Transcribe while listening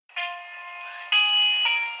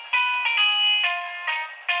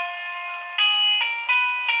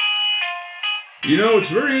You know, it's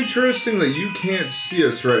very interesting that you can't see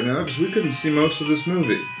us right now because we couldn't see most of this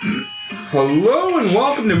movie. Hello and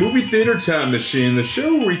welcome to Movie Theater Time Machine, the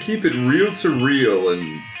show where we keep it real to real,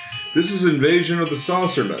 and this is Invasion of the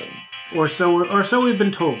Saucermen. Or so we've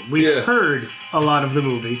been told. We've heard a lot of the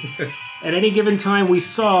movie. At any given time, we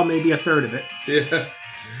saw maybe a third of it. Yeah.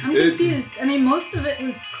 I'm confused. I mean, most of it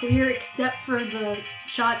was clear except for the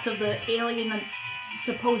shots of the alien that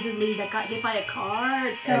supposedly that got hit by a car.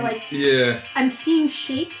 It's kind of like... Yeah. I'm seeing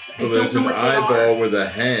shapes. I don't There's know an what they are. eyeball with a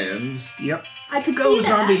hand. Yep. I could Go, see that.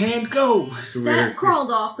 zombie hand, go! That crawled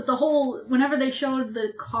off, but the whole... Whenever they showed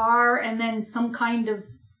the car and then some kind of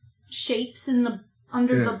shapes in the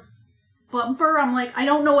under the bumper, I'm like, I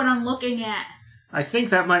don't know what I'm looking at. I think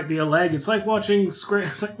that might be a leg. It's like watching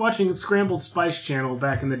Scrambled Spice Channel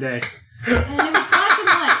back in the day. And it was black and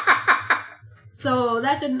white. So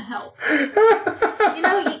that didn't help. You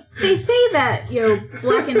know, they say that,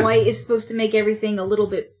 black and white is supposed to make everything a little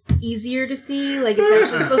bit easier to see. Like, it's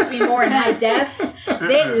actually supposed to be more in high def.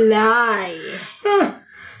 They lie.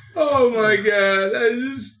 Oh my god,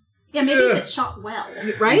 Yeah, maybe if it's shot well.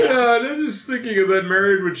 Right? Yeah, and I'm just thinking of that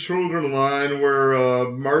Married with Children line where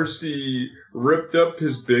Marcy ripped up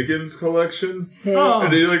his Biggins collection. Oh.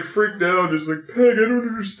 And he, freaked out. He's like, Peg, I don't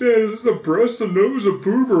understand. Is this a breast, a nose, a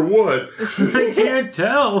boob, or what? I can't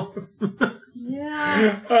tell.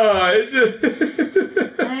 Yeah. I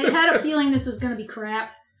I had a feeling this was going to be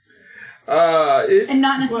crap. it, And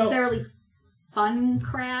not necessarily fun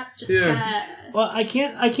crap. Just kind of... Well, I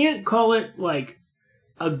can't call it,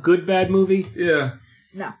 a good bad movie. yeah.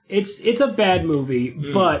 No. It's a bad movie,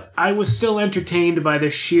 but I was still entertained by the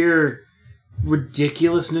sheer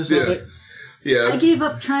ridiculousness of it. Yeah. I gave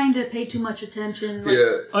up trying to pay too much attention.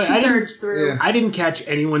 Yeah. Two-thirds through. Yeah. I didn't catch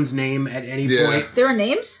anyone's name at any point. There are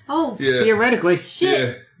names? Oh, Yeah. Theoretically.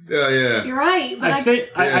 shit. Yeah. You're right. But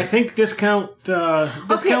I think Discount Bill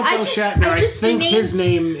Shatner. I think his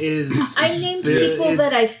name is. I named people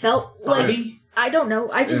that I felt like... Bobby? I don't know.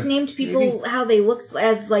 I just named people how they looked,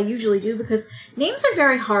 as I usually do, because names are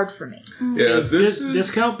very hard for me. Yeah. This is...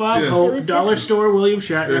 Discount Bob yeah. Hope, Dollar Store William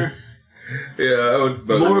Shatner. Yeah.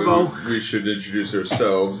 But Morbo. We should introduce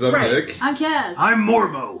ourselves. I'm Right. Nick. I'm Kaz. I'm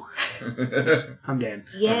Morbo. I'm Dan.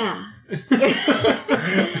 Yeah.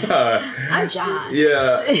 I'm Joss.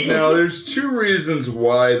 Yeah. Now, there's two reasons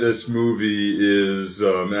why this movie is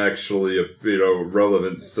actually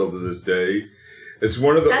relevant still to this day. It's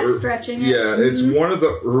one of the That's stretching it. Yeah, it's one of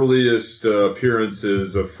the earliest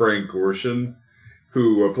appearances of Frank Gorshin,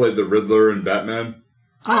 who played the Riddler in Batman.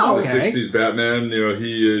 Oh, The okay. 60s Batman.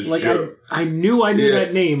 He is Joe. I knew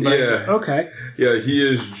that name, but okay. Yeah, he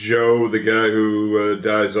is Joe, the guy who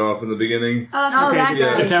dies off in the beginning. Oh, that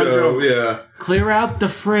Yeah, guy. The town so, joke. yeah. Clear out the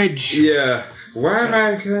fridge. Yeah. Why am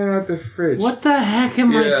I clearing out the fridge? What the heck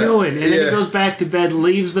am I doing? And then he goes back to bed,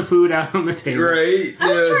 leaves the food out on the table. Right?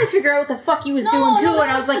 I was trying to figure out what the fuck he was doing, too,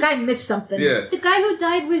 and I was like, I missed something. Yeah. The guy who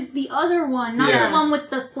died was the other one, not the one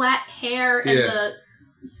with the flat hair and the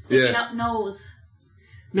sticking up nose.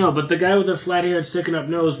 No, but the guy with the flat hair and sticking up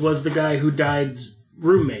nose was the guy who died's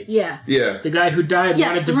roommate. Yeah. Yeah. The guy who died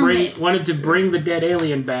Yes, wanted to bring the dead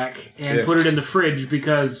alien back and put it in the fridge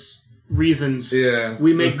because reasons. Yeah.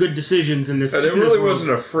 We make good decisions in this. And it really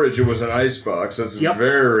wasn't a fridge, it was an icebox. That's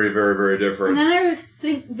very, very, very different. And then I was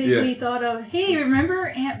vaguely thought of, hey, remember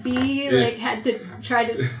Aunt B had to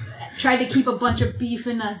tried to keep a bunch of beef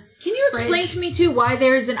in a Can you explain to me, too, why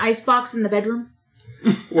there's an icebox in the bedroom?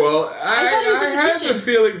 Well, thought it was in the I have kitchen. the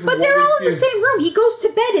feeling... But they're all in the same room. He goes to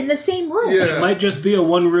bed in the same room. Yeah. It might just be a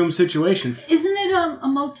one-room situation. Isn't it a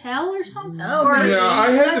motel or something? Oh, Or- maybe. Yeah, I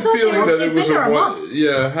had the feeling that it was there a one. month.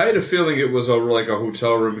 Yeah, I had a feeling it was a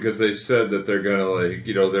hotel room because they said that they're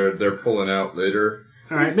gonna they're pulling out later.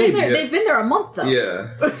 All right, maybe. They've been there a month, though.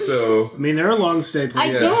 Yeah, so I mean, they're a long stay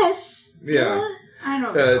place. I guess. yeah. I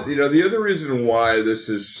don't know. The other reason why this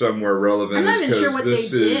is somewhere relevant I'm not is even sure because what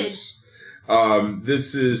this they is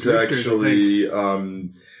this is Boosters, actually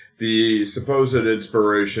the supposed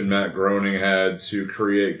inspiration Matt Groening had to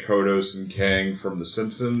create Kodos and Kang from The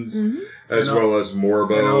Simpsons, as well as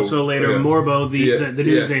Morbo. And also later, Morbo, the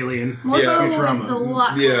news alien. Morbo is a lot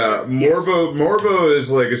closer. Yeah, Morbo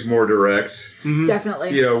is it's more direct.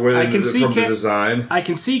 Definitely. I can see from the design. I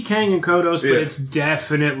can see Kang and Kodos, but it's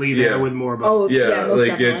definitely there with Morbo. Oh, Yeah, most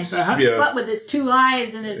definitely. it's yeah. But with his two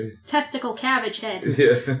eyes and his testicle cabbage head.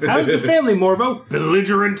 Yeah. How's the family, Morbo?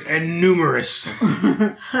 Belligerent and numerous.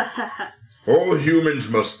 All humans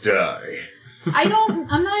must die. I'm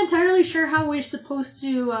not entirely sure how we're supposed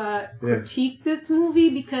to critique this movie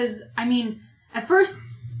because, I mean, at first,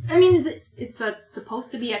 it's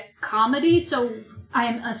supposed to be a comedy, so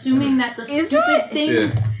I'm assuming that the stupid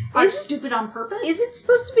things are stupid on purpose. Is it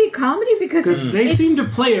supposed to be a comedy? Because they seem to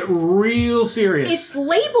play it real serious. It's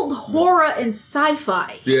labeled horror and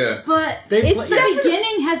sci-fi. Yeah. But It's the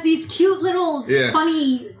beginning has these cute little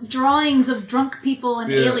funny drawings of drunk people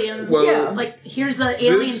and aliens. Well, like here's an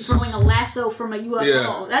alien throwing a lasso from a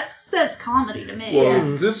UFO. That's comedy to me.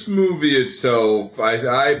 Well, this movie itself,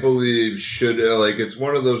 I believe, should it's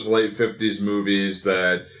one of those late 50s movies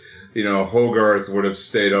that, Hogarth would have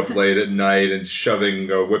stayed up late at night and shoving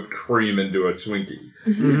whipped cream into a Twinkie.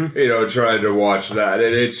 Mm-hmm. Trying to watch that.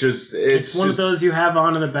 And it's one of those you have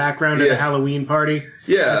on in the background at a Halloween party.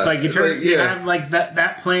 Yeah. It's like you have like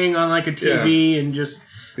that playing on like a TV and just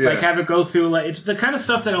like have it go through it's the kind of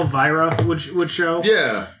stuff that Elvira would show.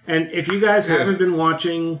 Yeah. And if you guys haven't been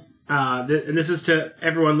watching, and this is to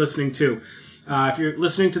everyone listening too, if you're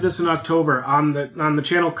listening to this in October on the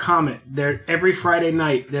channel Comet, there every Friday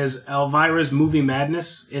night there's Elvira's Movie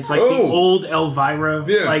Madness. It's like the old Elvira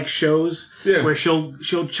like shows where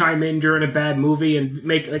she'll chime in during a bad movie and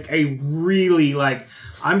make like a really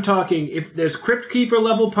I'm talking if there's Crypt Keeper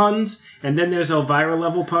level puns and then there's Elvira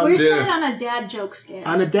level puns. Where's that on a dad joke scale?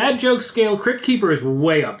 On a dad joke scale, Crypt Keeper is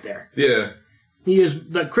way up there. Yeah. He is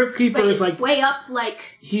the Crypt Keeper is like way up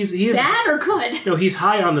he is bad or good. No, he's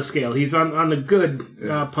high on the scale. He's on the good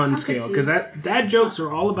pun scale because dad jokes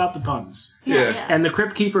are all about the puns. Yeah. And the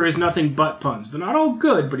Crypt Keeper is nothing but puns. They're not all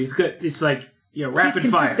good, but he's good. It's like rapid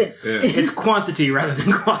fire. It's quantity rather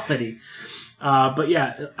than quality. But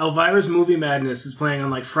yeah, Elvira's Movie Madness is playing on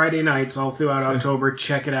like Friday nights all throughout October.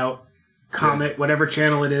 Check it out. Comet, whatever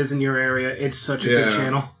channel it is in your area. It's such a good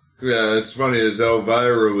channel. Yeah, it's funny, as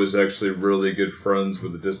Elvira was actually really good friends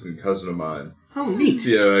with a distant cousin of mine. Oh, neat.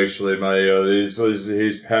 Yeah, actually,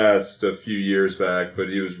 he's passed a few years back, but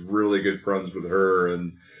he was really good friends with her,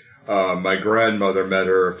 and my grandmother met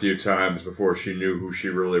her a few times before she knew who she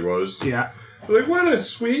really was. Yeah. Like, what a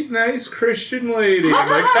sweet, nice Christian lady. I'm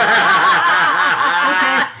like,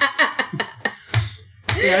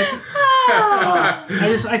 okay.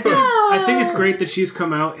 I think it's great that she's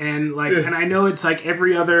come out and and I know it's like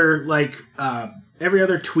every other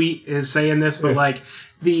tweet is saying this, but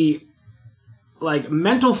the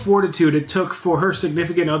mental fortitude it took for her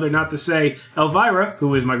significant other not to say Elvira,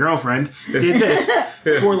 who is my girlfriend, did this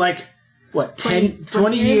for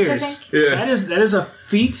 20 years. Yeah. That is a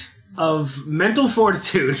feat of mental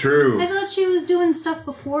fortitude. True. I thought she was doing stuff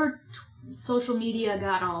before social media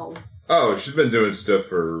got all. Oh, she's been doing stuff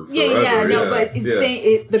for forever. But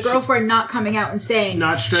saying the girlfriend not coming out and saying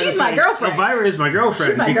not straight she's my girlfriend. Elvira is my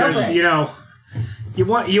girlfriend because you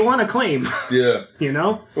want to claim. Yeah.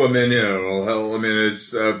 Well, I mean,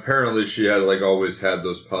 it's apparently she had always had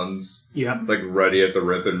those puns. Yeah. Ready at the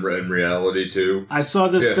rip in reality too. I saw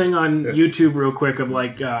this thing on YouTube real quick of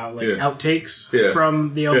outtakes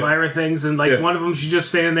from the Elvira things, and one of them she's just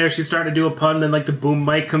standing there, she's starting to do a pun, then the boom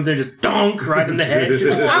mic comes in, just donk right in the head.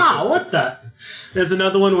 She's what the? There's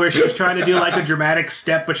another one where she's trying to do a dramatic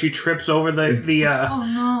step, but she trips over over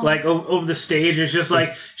the stage. And it's just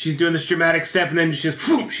she's doing this dramatic step, and then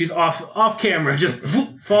she's off camera, just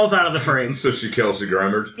falls out of the frame. So she Kelsey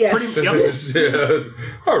Grammer. Yes.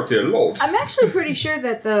 Oh dear Lord. I'm actually pretty sure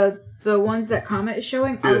that the ones that Comet is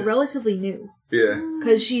showing are relatively new. Yeah.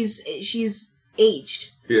 Because she's aged.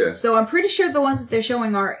 Yeah. So I'm pretty sure the ones that they're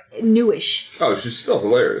showing are newish. Oh, she's still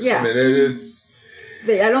hilarious. Yeah. I mean, it's.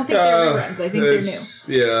 I don't think they're reruns. I think they're new.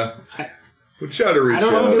 Yeah. We'll try to reach out.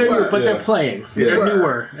 I don't know if they're new, but they're playing. Yeah. They're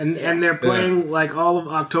newer. And they're playing all of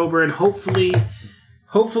October, and hopefully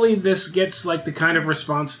this gets the kind of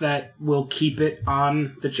response that will keep it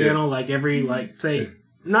on the channel every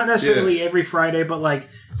not necessarily every Friday, but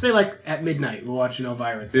say at midnight we're watching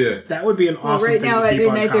Elvira. Yeah. That would be an awesome right thing now to at keep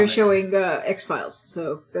on midnight they're Comet. showing X-Files.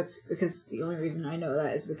 So that's because the only reason I know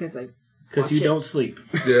that is because you don't sleep.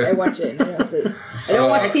 Yeah. I watch it and I don't sleep. I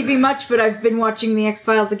don't watch TV much, but I've been watching the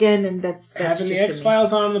X-Files again, and that's having just the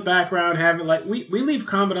X-Files on in the background, we leave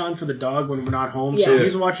Comet on for the dog when we're not home, so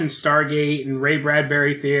he's watching Stargate and Ray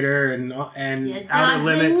Bradbury Theater and Outer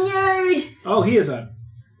Limits. A nerd. Oh, he is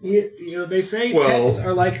they say pets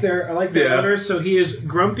are like their owners, so he is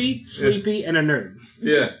grumpy, sleepy, and a nerd.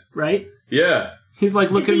 Yeah. Right? Yeah. He's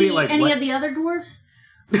looking at me any what? of the other dwarves?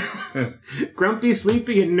 Grumpy,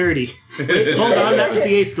 sleepy, and nerdy. Wait, hold on, that was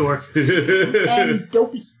the 8th dwarf. and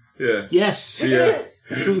dopey. Yeah. Yes. Yeah.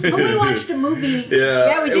 We watched a movie.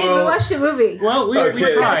 Yeah, we did. We watched a movie. Well, we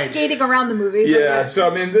tried. Skating around the movie. Yeah, so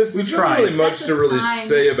I mean, there's not really much That's to really sign.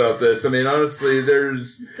 say about this. I mean, honestly, you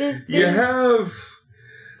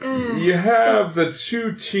have the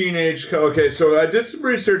two teenage... Okay, so I did some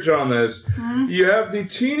research on this. Mm-hmm. You have the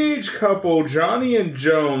teenage couple, Johnny and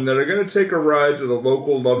Joan, that are going to take a ride to the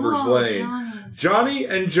local Lover's Lane. Johnny. Johnny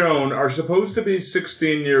and Joan are supposed to be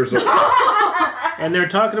 16 years old. And they're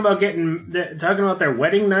talking about their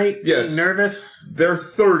wedding night. Yes. Being nervous. They're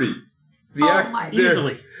 30.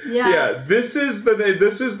 Easily. Yeah. This is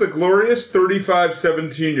the glorious 35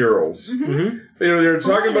 17-year-olds. Mm-hmm. They're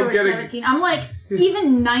talking about getting 17. I'm like,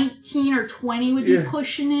 even 19 or 20 would be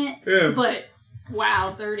pushing it. Yeah. But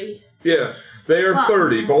wow, 30. Yeah, they are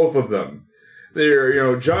 30, both of them.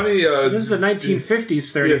 They're, Johnny... this is the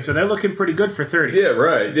 1950s 30, so they're looking pretty good for 30. Yeah,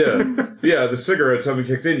 right, yeah. Yeah, the cigarettes haven't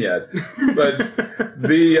kicked in yet. But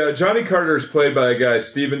the Johnny Carter is played by a guy,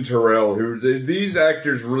 Stephen Terrell, who... These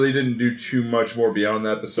actors really didn't do too much more beyond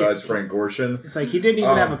that besides Frank Gorshin. It's like he didn't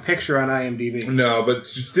even have a picture on IMDb. No, but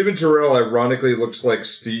Stephen Terrell ironically looks like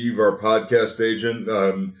Steve, our podcast agent.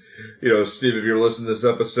 Steve, if you're listening to this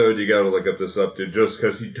episode, you gotta look up this up, dude, just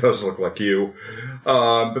because he does look like you.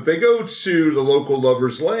 But they go to the local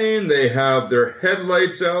Lover's Lane. They have their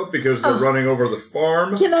headlights out because they're running over the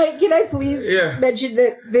farm. Can I please mention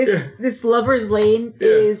that this Lover's Lane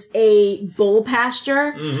is a bull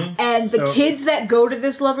pasture, and the kids that go to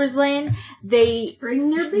this Lover's Lane, they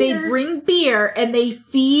bring their beers. They bring beer and they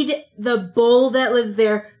feed the bull that lives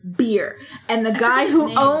there beer. And the guy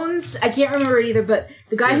who owns, I can't remember it either, but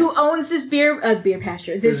the guy who owns this beer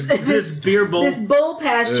pasture, this beer bull, this bull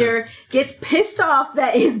pasture gets pissed off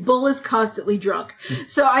that his bull is constantly drunk.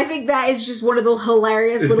 So I think that is just one of the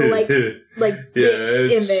hilarious little bits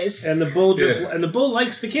in this. And the bull and the bull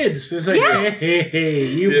likes the kids. It's like, hey,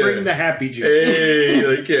 you bring the happy juice. Hey,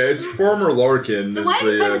 it's Farmer Larkin. Then why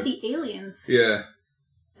did he fight with the aliens? Yeah.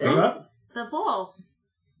 The bull.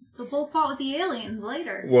 The bull fought with the aliens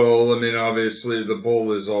later. Well, I mean, obviously, the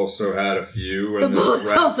bull has also had a few. And the bull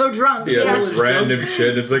is also drunk. Yeah, this random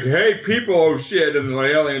shit. It's like, hey, people, oh shit. And the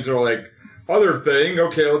aliens are like, other thing,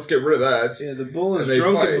 okay, let's get rid of that. Yeah, the bull is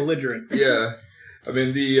drunk and belligerent. Yeah. I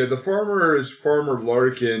mean, the farmer is Farmer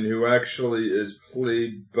Larkin, who actually is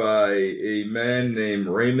played by a man named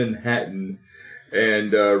Raymond Hatton.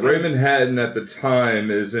 And Raymond Hatton at the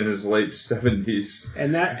time is in his late 70s.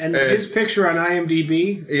 And his picture on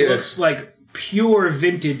IMDb looks like pure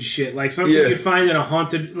vintage shit, like something you'd find in a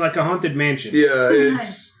haunted mansion. Yeah,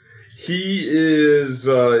 he is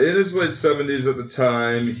in his late 70s at the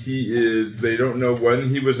time. They don't know when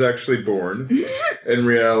he was actually born in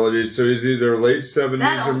reality, so he's either late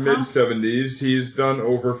 70s or mid 70s. He's done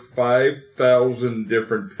over 5,000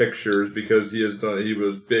 different pictures because he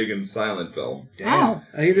was big in silent film. Damn.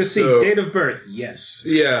 I need to see date of birth. Yes.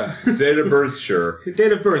 Yeah, date of birth, sure.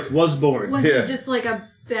 Date of birth was born. Was it just like a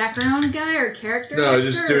background guy or character? No,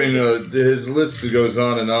 just doing his list goes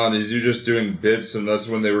on and on. You're just doing bits, and that's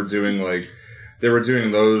when they were doing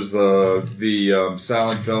those the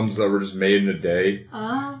silent films that were just made in a day.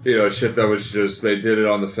 Oh. Shit that was just they did it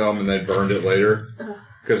on the film and they burned it later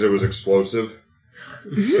because it was explosive.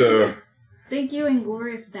 So. Thank you,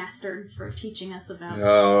 Inglourious Bastards, for teaching us about.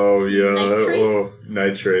 Oh yeah,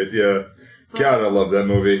 Nitrate, yeah. God, I love that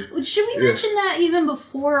movie. Should we mention that even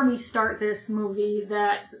before we start this movie,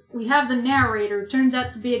 that we have the narrator, turns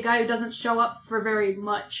out to be a guy who doesn't show up for very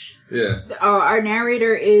much. Yeah. Our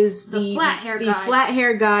narrator is the flat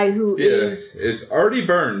hair guy who is Artie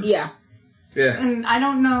Burns. Yeah. Yeah. And I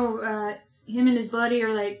don't know, him and his buddy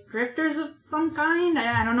are like drifters of some kind.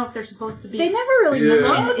 I don't know if they're supposed to be. They never really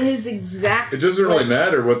mention his exact. It doesn't really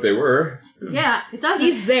matter what they were. Yeah, it doesn't.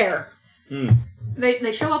 He's there.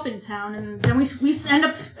 They show up in town, and then we end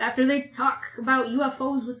up, after they talk about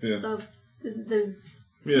UFOs with there's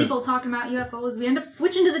people talking about UFOs, we end up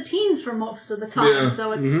switching to the teens for most of the time,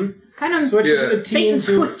 so it's kind of switching to the teens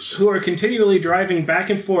who are continually driving back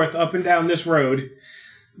and forth up and down this road,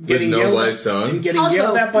 getting with no lights on, and getting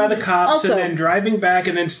yelled at by the cops, and then driving back,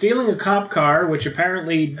 and then stealing a cop car, which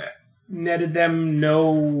apparently netted them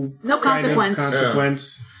no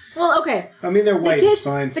consequence. Well, okay. I mean, they're white. It's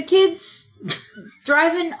fine. The kids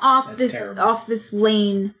driving off this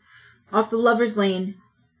lane, off the Lover's Lane,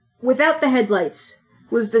 without the headlights,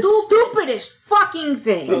 was the stupidest fucking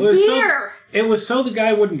thing. It was so the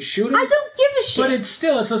guy wouldn't shoot him. I don't give a shit. But it's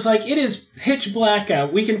just like, it is pitch black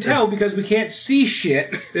out. We can tell because we can't see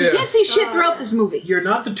shit. Yeah. You can't see shit throughout this movie. You're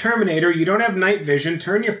not the Terminator. You don't have night vision.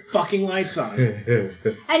 Turn your fucking lights on.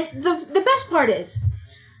 And the best part is,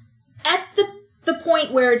 at the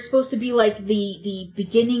point where it's supposed to be like the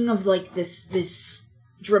beginning of like this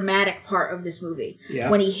dramatic part of this movie,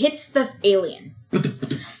 when he hits the alien,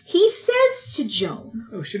 he says to Joan,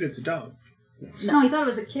 "Oh shit, it's a dog." No, he thought it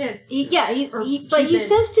was a kid. He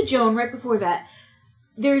says to Joan right before that,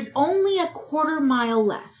 "There's only a 1/4 mile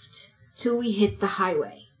left till we hit the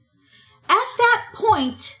highway." At that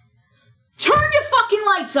point, turn your fucking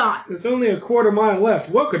lights on. There's only a quarter mile left.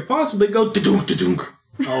 What could possibly go da-dunk, da-dunk?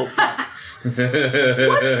 Oh, fuck. What's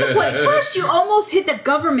the point? First, you almost hit the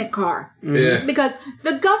government car. Yeah. Because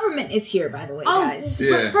the government is here, by the way, guys.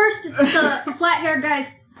 But first, it's the flat-haired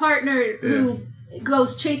guy's partner who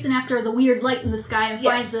goes chasing after the weird light in the sky and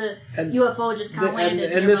finds the UFO just kind of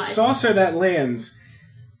landed. And this saucer that lands,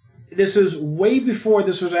 this was way before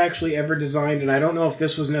this was actually ever designed, and I don't know if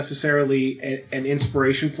this was necessarily an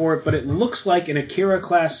inspiration for it, but it looks like an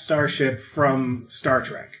Akira-class starship from Star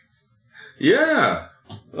Trek. Yeah.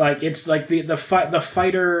 Like, it's like the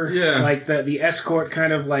fighter, like the escort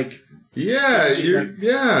kind of like... Yeah,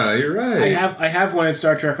 you're right. I have one in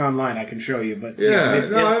Star Trek Online I can show you, but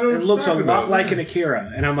it looks a lot like an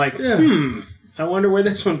Akira, and I'm like, I wonder where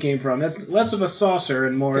this one came from. That's less of a saucer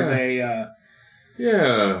and more of a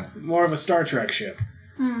more of a Star Trek ship.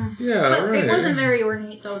 Yeah, but right. It wasn't very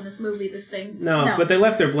ornate though in this movie. This thing. No, but they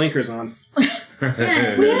left their blinkers on.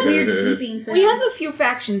 Yeah, we have weird beeping sound. We have a few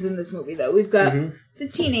factions in this movie, though. We've got the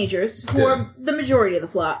teenagers, who are the majority of the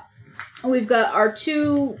plot. We've got our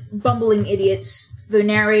two bumbling idiots, the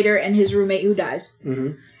narrator and his roommate who dies.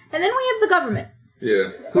 And then we have the government.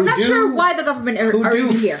 Yeah. We're not sure why the government are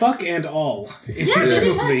even here. Fuck and all. Yeah,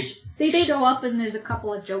 pretty much. They show up and there's a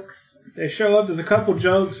couple of jokes. They show up, there's a couple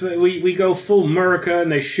jokes. We go full Murica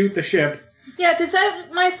and they shoot the ship. Yeah, because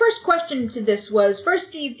my first question to this was,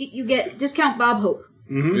 first you get Discount Bob Hope.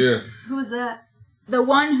 Yeah. Who is that? The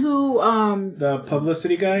one who... the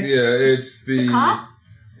publicity guy? Yeah, it's the cop?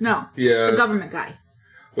 No. Yeah. The government guy.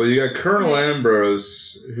 Well, you got Colonel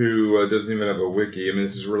Ambrose, who doesn't even have a wiki. I mean,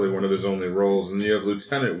 this is really one of his only roles. And you have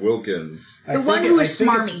Lieutenant Wilkins. The one who is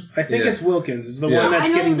smarmy. I think it's Wilkins. It's the one that's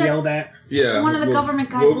getting yelled at. Yeah. One of the government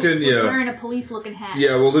guys was wearing a police-looking hat.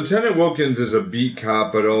 Yeah, well, Lieutenant Wilkins is a beat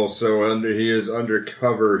cop, but also he is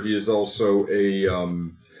undercover. He is also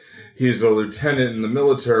he's a lieutenant in the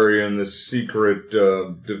military in the secret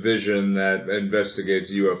division that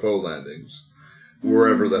investigates UFO landings.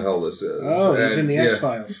 Wherever the hell this is. Oh, he's in the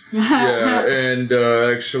X-Files. Yeah, and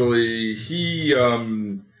actually, he,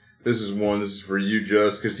 this is for you,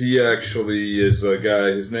 Just, because he actually is a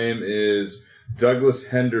guy, his name is Douglas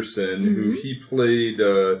Henderson, who he played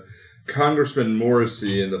Congressman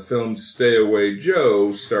Morrissey in the film Stay Away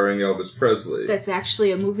Joe, starring Elvis Presley. That's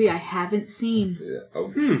actually a movie I haven't seen. Yeah.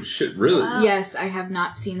 Oh, shit, really? Wow. Yes, I have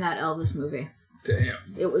not seen that Elvis movie. Damn.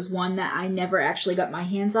 It was one that I never actually got my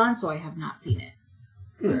hands on, so I have not seen it.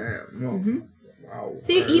 Damn. No. Wow.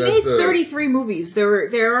 He made 33 movies. There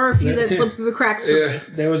are a few that slipped through the cracks for me.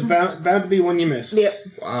 There was bound to be one you missed. Yep.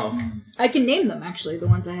 Wow. I can name them, actually, the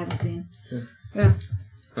ones I haven't seen. Yeah.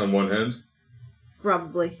 On one hand?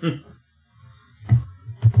 Probably.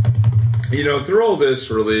 You know, through all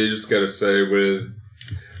this, really, you just gotta say, with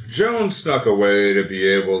Joan snuck away to be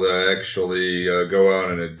able to actually go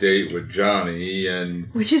out on a date with Johnny,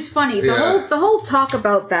 and which is funny. The whole talk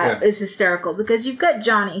about that is hysterical because you've got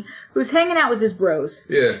Johnny who's hanging out with his bros,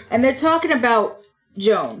 and they're talking about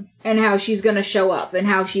Joan and how she's going to show up and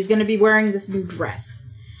how she's going to be wearing this new dress,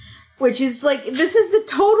 which is like this is the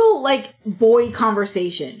total like boy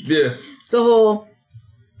conversation. Yeah, the whole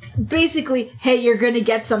basically, hey, you're going to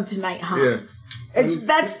get some tonight, huh? Yeah.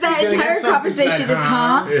 That's the entire conversation is,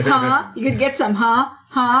 huh? You're gonna get some,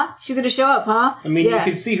 huh? She's gonna show up, huh? I mean, you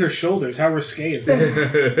can see her shoulders. How risque is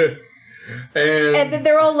that? and then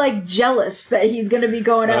they're all, like, jealous that he's gonna be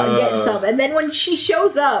going out and getting some. And then when she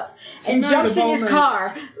shows up and jumps in his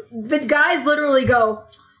car, the guys literally go,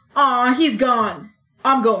 aw, he's gone.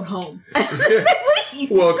 I'm going home.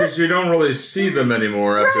 Well, because you don't really see them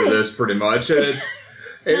anymore after this, pretty much. And it's...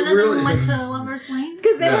 None of them went to Lover's Lane?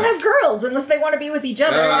 Because they don't have girls unless they want to be with each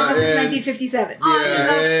other. And this is 1957.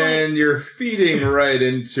 Yeah, and you're feeding right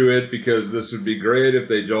into it because this would be great if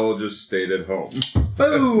they all just stayed at home.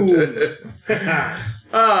 Boom! We have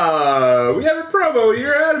a promo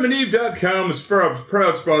here. AdamandEve.com is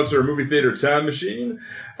proud sponsor of Movie Theater Time Machine.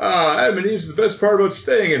 Adam and Eve's the best part about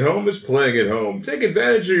staying at home is playing at home. Take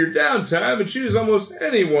advantage of your downtime and choose almost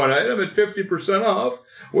any one item at 50% off.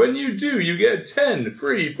 When you do, you get 10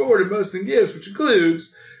 free board and busting gifts, which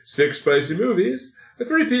includes 6 spicy movies, a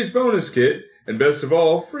 3-piece bonus kit, and best of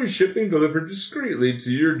all, free shipping delivered discreetly to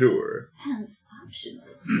your door. That's optional.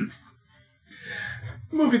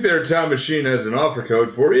 Movie Theater Time Machine has an offer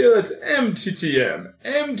code for you. That's MTTM.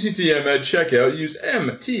 MTTM at checkout. Use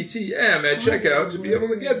MTTM at checkout to be able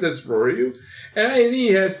to get this for you. And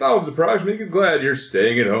A&E has thousands of products making you glad you're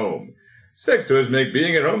staying at home. Sex toys make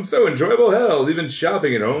being at home so enjoyable. Hell, even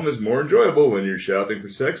shopping at home is more enjoyable when you're shopping for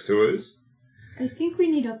sex toys. I think we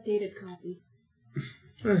need updated copy.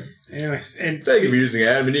 Anyways, and thank you for using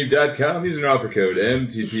AdamandEve.com. Use an offer code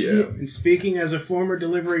MTTL. And speaking as a former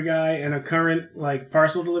delivery guy and a current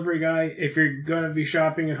parcel delivery guy, if you're going to be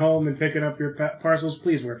shopping at home and picking up your parcels,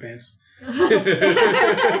 please wear pants.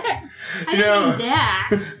 I didn't mean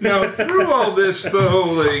that. Now, through all this,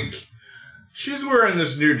 though, she's wearing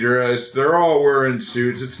this new dress. They're all wearing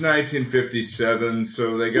suits. It's 1957,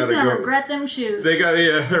 so they gotta go. She's gonna regret them shoes. They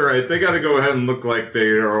gotta go ahead and look like they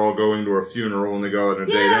are all going to a funeral when they go on a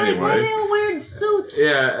date anyway. Why are they all wearing suits?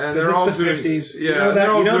 Yeah, and they're all the 50s. Yeah,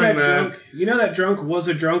 you know that drunk was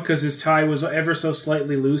a drunk because his tie was ever so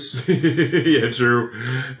slightly loose. Yeah, true.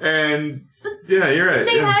 And yeah, you're right.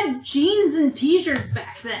 They had jeans and t-shirts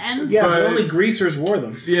back then. Yeah, but only greasers wore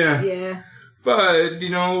them. Yeah. Yeah. But,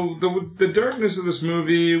 the darkness of this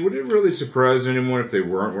movie, would it really surprise anyone if they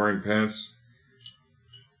weren't wearing pants?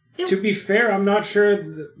 To be fair, I'm not sure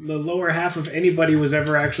the lower half of anybody was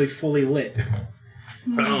ever actually fully lit.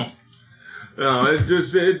 No,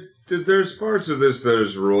 there's parts of this that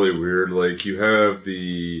is really weird. Like, you have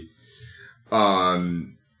the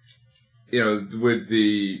with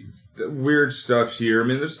the weird stuff here. I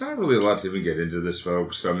mean, there's not really a lot to even get into this,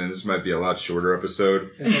 folks. I mean, this might be a lot shorter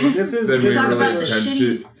episode. This is than we talk really about the intend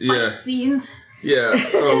shitty to. fight scenes. Yeah.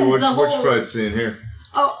 Oh, which fight scene here?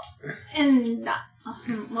 Oh, and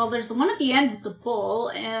there's the one at the end with the bull,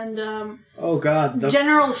 and oh god,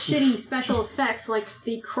 general shitty special effects like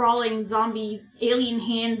the crawling zombie alien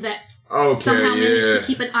hand that somehow managed to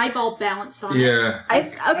keep an eyeball balanced on it. Yeah. I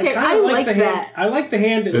like that. I like the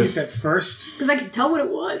hand at least at first. Because I could tell what it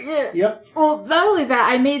was. Yeah. Yep. Well, not only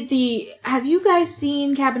that, I made have you guys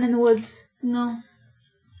seen Cabin in the Woods? No.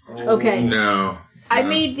 Okay. No. I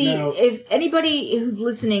made if anybody who's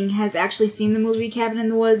listening has actually seen the movie Cabin in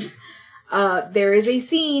the Woods, there is a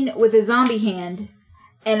scene with a zombie hand,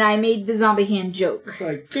 and I made the zombie hand joke. It's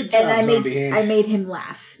like, good job, and zombie hand. I made him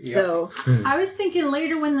laugh. Yep. So I was thinking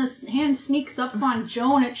later when this hand sneaks up on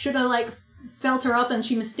Joan, it should have felt her up and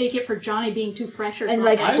she mistake it for Johnny being too fresh or something.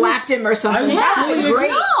 And slapped him or something.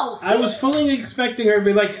 I was fully expecting her to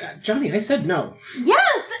be like, Johnny, I said no.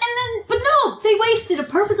 Yes, but no, they wasted a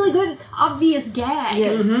perfectly good, obvious gag.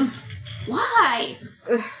 Yes. Mm-hmm. Why?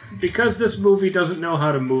 Because this movie doesn't know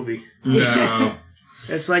how to movie. No.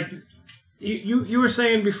 It's like you were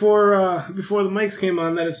saying before the mics came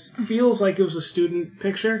on that it feels like it was a student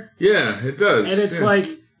picture. Yeah, it does. And it's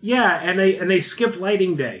and they skip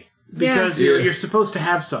lighting day because you're supposed to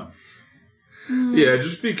have some. Yeah,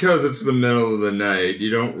 just because it's the middle of the night, you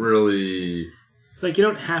don't really. It's like you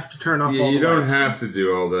don't have to turn off all the lights. You don't have to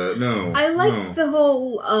do all that. No. I liked the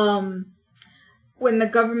whole when the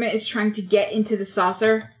government is trying to get into the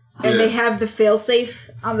saucer and they have the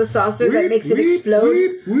failsafe on the saucer that makes it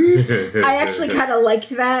explode. I actually kind of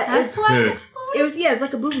liked that. That's why it exploded? It was, it's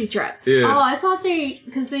like a booby trap. Yeah. Oh, I thought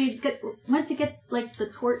because they went to get the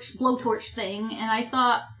blowtorch thing, and I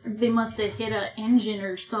thought they must have hit an engine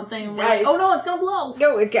or something. Oh no, it's gonna blow.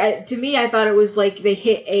 No, to me, I thought it was like they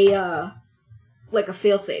hit a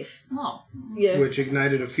failsafe. Oh. Yeah. Which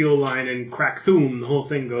ignited a fuel line and crack, thoom, the whole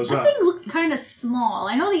thing goes up. That thing looked kind of small.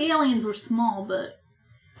 I know the aliens were small, but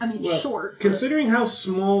short. Considering how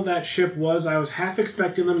small that ship was, I was half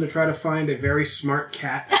expecting them to try to find a very smart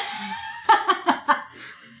cat.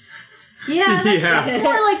 That's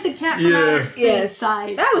more like the cat from outer space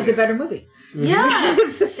size. That was a better movie. Yeah.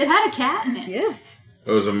 It had a cat in it. Yeah.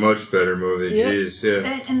 It was a much better movie. Yep. Jeez,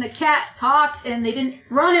 yeah. And the cat talked, and they didn't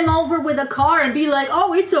run him over with a car and be like,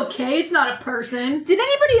 "Oh, it's okay, it's not a person." Did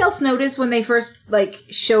anybody else notice when they first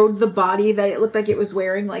showed the body that it looked like it was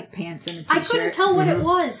wearing pants and a t-shirt? I couldn't tell what it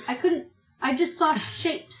was. I just saw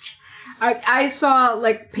shapes. I saw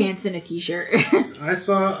pants and a t-shirt. I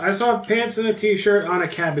saw pants and a t-shirt on a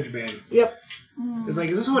Cabbage band. Yep. It's like,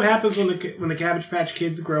 is this what happens when the Cabbage Patch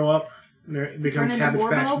Kids grow up? They become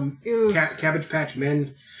Cabbage Patch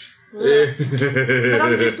men. But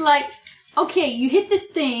I'm just like, okay, you hit this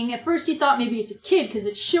thing. At first you thought maybe it's a kid because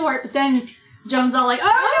it's short, but then Joan's all like,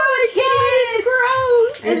 oh, it's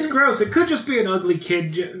gross. It's gross. It could just be an ugly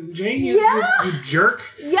kid, Jane. You jerk.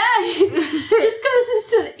 Yeah. Just because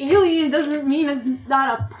it's an alien doesn't mean it's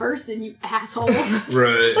not a person, you assholes.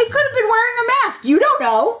 Right. They could have been wearing a mask. You don't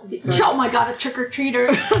know. Oh my god, a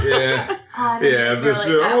trick-or-treater. Yeah.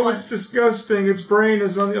 It's disgusting. Its brain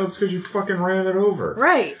is on the... it's because you fucking ran it over.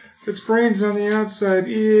 Right. Its brain's on the outside.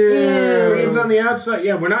 Yeah. Brain's on the outside.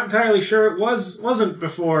 Yeah, we're not entirely sure it wasn't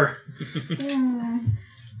before.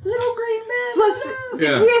 Little green man. Plus,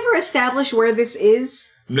 did we ever establish where this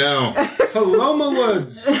is? No. Paloma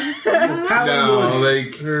Woods. I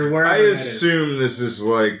assume this is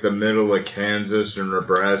the middle of Kansas or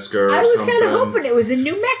Nebraska or something. I was kind of hoping it was in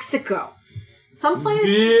New Mexico. Some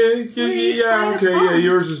places. Yeah. Okay. Yeah,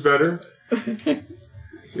 yours is better.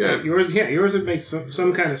 Yeah, yours would make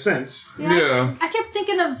some kind of sense. Yeah. I kept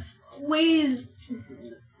thinking of ways.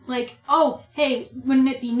 Like, oh, hey, wouldn't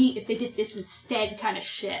it be neat if they did this instead kind of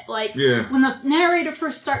shit? Like, when the narrator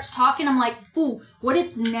first starts talking, I'm like, ooh, what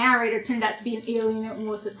if the narrator turned out to be an alien and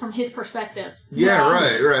was it from his perspective? Yeah,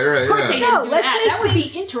 right. Of course they didn't do that. That would be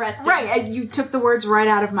interesting. Right, you took the words right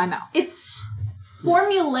out of my mouth. It's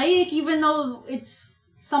formulaic, even though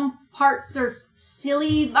some parts are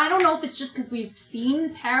silly. I don't know if it's just because we've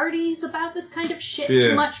seen parodies about this kind of shit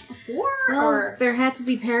too much before. Well, there had to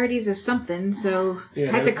be parodies of something, so it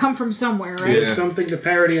had to come from somewhere, right? There's something to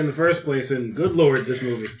parody in the first place, and good lord, this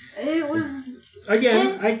movie. It was...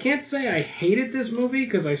 Again, I can't say I hated this movie,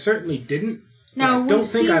 because I certainly didn't. No, we've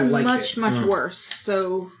seen much worse,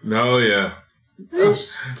 so... No, yeah.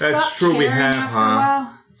 That's true, we have,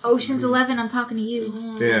 huh? Ocean's 11, I'm talking to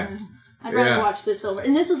you. Yeah. I'd rather watch this over.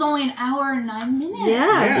 And this was only an hour and 9 minutes. Yeah,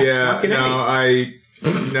 I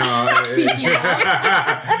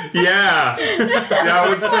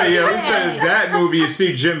would say that movie you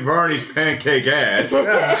see Jim Varney's pancake ass.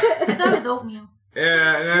 I thought it was oatmeal.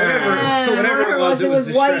 Whatever it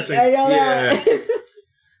was white. I know that.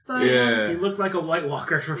 But, he looked like a White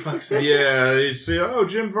Walker, for fuck's sake. Yeah, you see,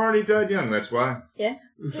 Jim Varney died young, that's why. Yeah.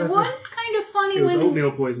 It was kind of funny it was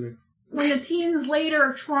oatmeal poisoning. When the teens later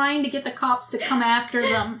are trying to get the cops to come after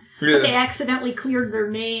them, but they accidentally cleared their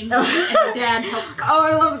names, and the dad helped. Oh,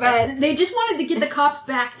 I love that. They just wanted to get the cops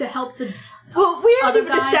back to help the. Well, we haven't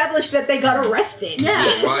even established that they got arrested. Yeah.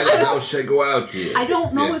 Why the hell should I go out to? I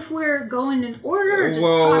don't know if we're going in order or just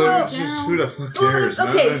who the fuck cares?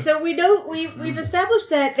 Okay, so we know we've established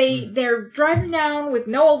that they're driving down with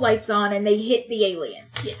no lights on and they hit the alien.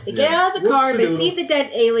 Yeah. They get out of the car, they see the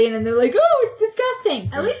dead alien, and they're like, "Oh, it's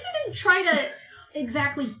disgusting." At least they didn't try to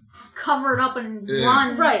exactly cover it up and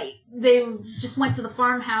run. Right. They just went to the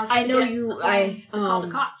farmhouse. To call the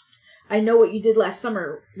cops. I know what you did last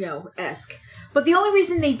summer, esque. But the only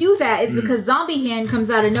reason they do that is because Zombie Hand comes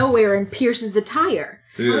out of nowhere and pierces the tire.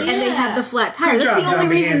 Yeah. And they have the flat tire. That's the only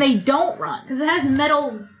reason they don't run. Because it has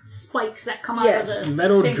metal spikes that come out of the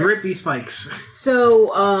metal fingers. drippy spikes.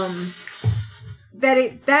 So,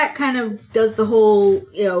 that kind of does the whole,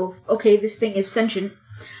 okay, this thing is sentient.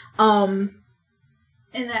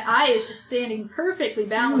 And that eye is just standing perfectly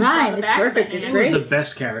balanced. Right, on the it's back perfect. Of the It's hand. great. He was the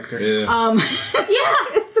best character. Yeah.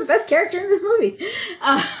 It's the best character in this movie.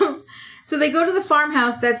 So they go to the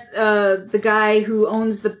farmhouse. That's the guy who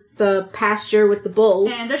owns the pasture with the bull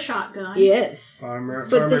And a shotgun. Yes, Farmer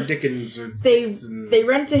Dickens. They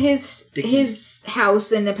rent to his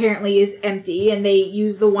house and apparently is empty, and they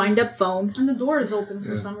use the wind-up phone. And the door is open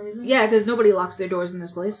for some reason. Yeah, because nobody locks their doors in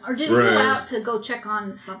this place. Or did he go out to go check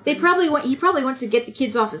on something? He probably went to get the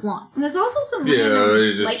kids off his lawn. And there's also some he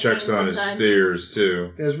random just checks on his stairs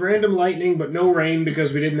too. There's random lightning, but no rain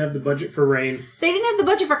because we didn't have the budget for rain. They didn't have the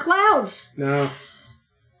budget for clouds. No.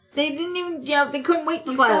 They didn't even, they couldn't wait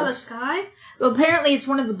for You clouds. saw the sky? Well, apparently it's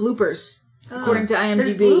one of the bloopers, according to IMDb.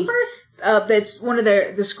 There's bloopers? That's one of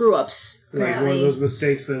the screw-ups, apparently. Like one of those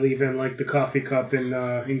mistakes they leave in, like the coffee cup in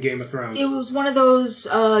Game of Thrones. It was one of those,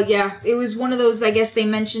 it was one of those, I guess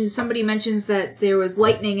somebody mentions that there was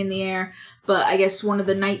lightning in the air, but I guess one of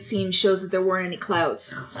the night scenes shows that there weren't any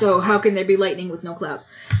clouds. So how can there be lightning with no clouds?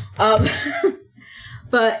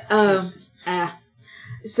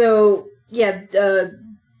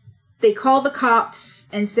 They call the cops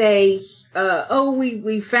and say,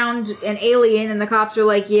 we found an alien, and the cops are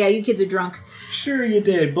like, yeah, you kids are drunk. Sure you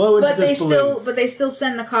did. Blow into this balloon. But they still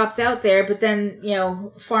send the cops out there, but then,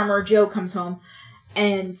 Farmer Joe comes home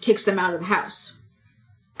and kicks them out of the house.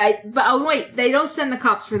 They don't send the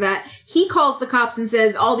cops for that. He calls the cops and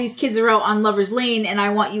says, all these kids are out on Lover's Lane, and I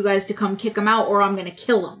want you guys to come kick them out, or I'm going to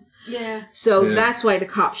kill them. Yeah. So that's why the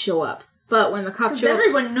cops show up. But when the cops show up...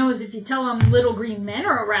 everyone knows if you tell them little green men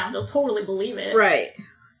are around, they'll totally believe it. Right.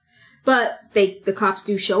 But the cops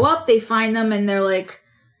do show up, they find them, and they're like,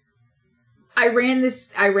 I ran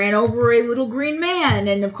over a little green man.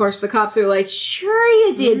 And of course the cops are like, sure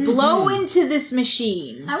you did. Mm-hmm. Blow into this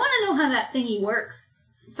machine. I want to know how that thingy works.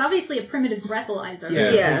 It's obviously a primitive breathalyzer.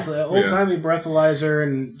 Yeah. It's an old-timey breathalyzer,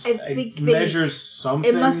 and it measures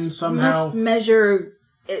something somehow. It must measure...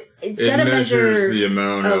 It's got to measure the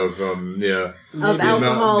amount of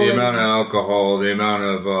alcohol, the amount of alcohol, the amount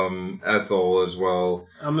of ethyl as well.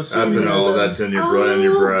 I'm assuming ethanol that's in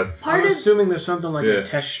your breath. I'm assuming there's something like a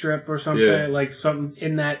test strip or something, like something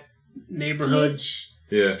in that neighborhood.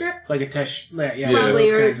 Strip, like a test,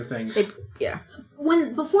 probably, those kinds of things.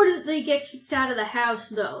 Before they get kicked out of the house,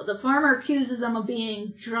 though, the farmer accuses them of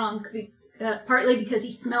being drunk. partly because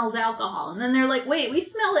he smells alcohol. And then they're like, wait, we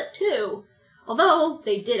smell it too. Although,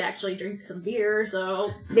 they did actually drink some beer,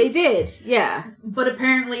 so... They did, yeah. But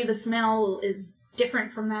apparently the smell is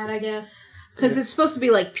different from that, I guess. Because it's supposed to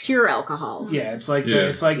be like pure alcohol. Yeah, it's like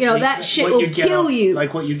that shit will kill you.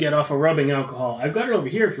 Like what you get off of rubbing alcohol. I've got it over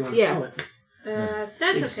here if you want to smell it.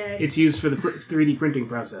 That's okay. It's used for the 3D printing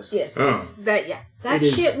process. Yes, that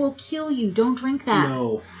shit will kill you. Don't drink that.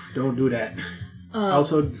 No, don't do that.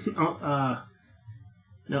 Also,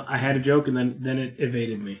 no, I had a joke and then it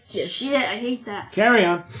evaded me. Yes. Shit, I hate that. Carry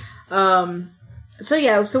on.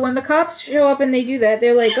 So when the cops show up and they do that,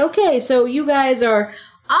 they're like, okay, so you guys are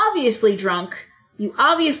obviously drunk. You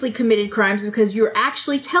obviously committed crimes because you're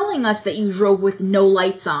actually telling us that you drove with no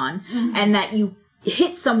lights on and that you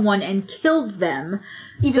hit someone and killed them.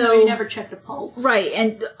 Even though you never checked a pulse. Right,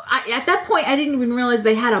 and at that point, I didn't even realize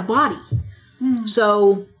they had a body.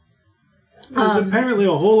 So... There's apparently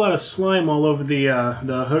a whole lot of slime all over the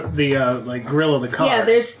like grill of the car. Yeah,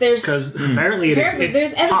 there's because apparently it popped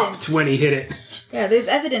evidence when he hit it. Yeah, there's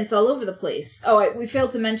evidence all over the place. Oh, we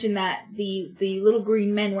failed to mention that the little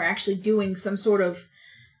green men were actually doing some sort of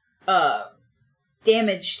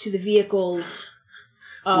damage to the vehicle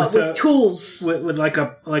with tools, with like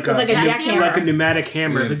a jackhammer, like a pneumatic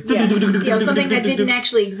hammer. Something that didn't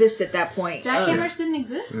actually exist at that point. Jackhammers didn't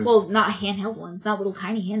exist. Well, not handheld ones, not little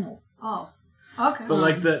tiny handheld. Oh. Okay.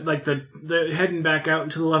 But the heading back out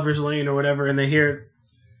into the lover's lane or whatever, and they hear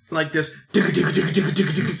like this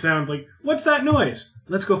sound. Like, what's that noise?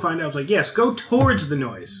 Let's go find out. I was like, yes, go towards the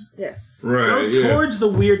noise. Yes, right. Go towards the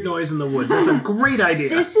weird noise in the woods. That's a great idea.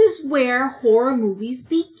 This is where horror movies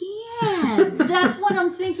began. That's what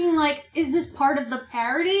I'm thinking. Like, is this part of the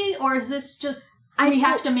parody, or is this just we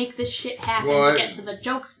have to make this shit happen to get to the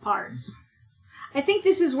jokes part? I think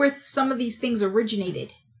this is where some of these things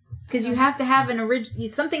originated. Because you have to have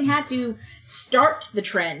something had to start the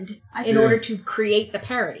trend in order to create the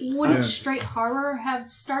parody. Wouldn't straight horror have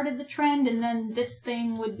started the trend, and then this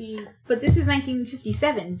thing would be... But this is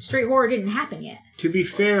 1957. Straight horror didn't happen yet. To be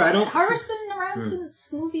fair, I don't... Horror's been around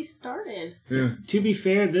since movies started. Yeah. To be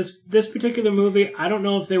fair, this particular movie, I don't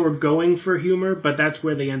know if they were going for humor, but that's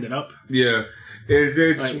where they ended up. Yeah.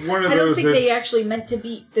 It's one of those. I don't think they actually meant to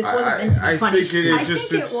be. This wasn't meant to be funny. I think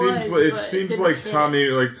it seems like Tommy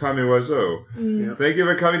Wiseau. Thank you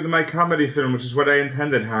for coming to my comedy film, which is what I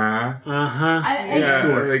intended, huh?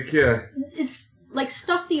 Sure. It's like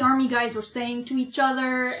stuff the army guys were saying to each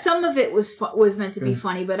other. Some of it was meant to be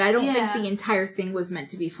funny, but I don't think the entire thing was meant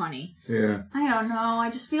to be funny. Yeah. I don't know. I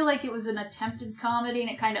just feel like it was an attempted comedy, and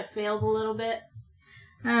it kind of fails a little bit.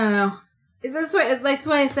 I don't know. That's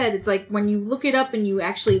why I said it's like when you look it up and you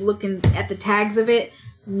actually look at the tags of it,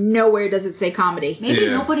 nowhere does it say comedy. Maybe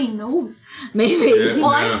nobody knows. Maybe. Yeah,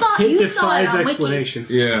 well, you saw it on explanation.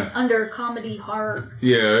 Wiki under comedy horror.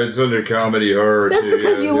 Yeah, it's under comedy horror. That's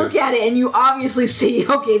because you look at it and you obviously see,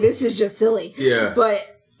 okay, this is just silly. Yeah. But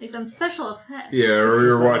like them special effects. Yeah, we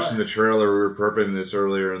were watching the trailer. We were prepping this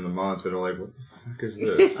earlier in the month, and we're like, what the fuck is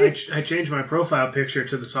this? I changed my profile picture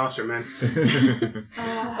to the saucer man.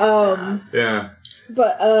 Yeah.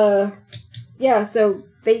 But, yeah, so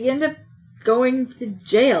they end up going to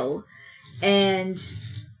jail, and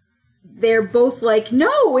they're both like,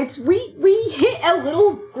 no, we hit a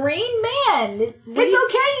little green man. It's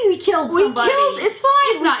okay we killed somebody. It's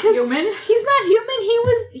fine. He's not human. He's not human.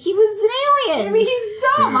 He was an alien. Maybe he's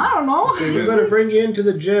dumb. I don't know. So we're going to bring you into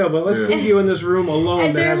the jail, but let's leave you in this room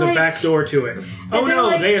alone that has a back door to it. Oh no,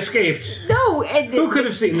 they escaped. No. Who could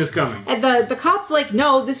have seen this coming? And the cop's like,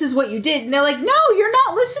 no, this is what you did. And they're like, no, you're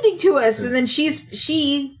not listening to us. And then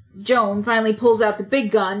Joan finally pulls out the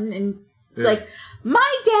big gun and it's like,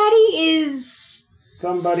 my daddy is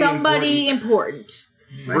somebody important.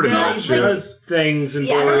 My dad does things and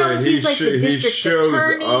I don't know if he's like the district he shows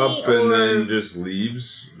attorney up and then just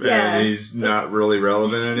leaves. Yeah. And he's not really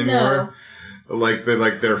relevant anymore. No. Like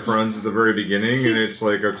they're friends at the very beginning, and it's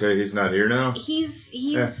like, okay, he's not here now.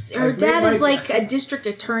 Her dad is like a district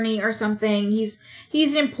attorney or something. He's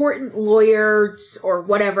an important lawyer or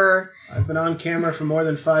whatever. I've been on camera for more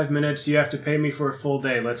than 5 minutes. You have to pay me for a full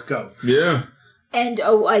day. Let's go. Yeah. And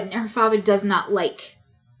her father does not like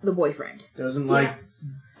the boyfriend. Doesn't like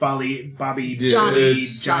Bobby,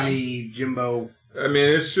 Johnny, Jimbo. I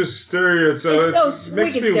mean, it's just stereotypes. It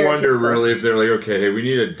makes me wonder, really, if they're like, okay, hey, we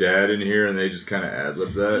need a dad in here, and they just kind of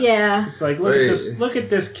ad-lib that. Yeah. It's like, look at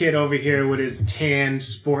this kid over here with his tan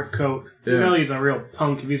sport coat. Yeah. You know he's a real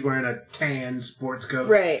punk if he's wearing a tan sports coat.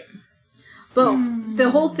 Right. But the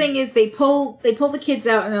whole thing is they pull the kids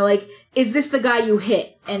out, and they're like, is this the guy you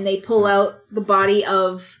hit? And they pull out the body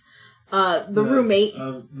of the roommate.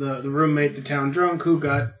 The roommate, the town drunk, who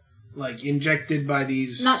got like injected by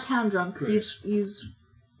these. Not town drunk. Chris. He's.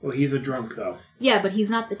 Well, he's a drunk though. Yeah, but he's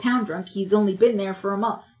not the town drunk. He's only been there for a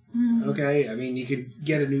month. Okay, I mean you could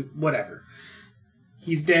get a new whatever.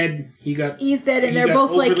 He's dead. He's dead, and they're both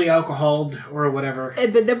overly like alcoholed or whatever.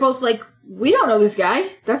 But they're both like, we don't know this guy.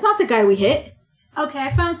 That's not the guy we hit. Okay, I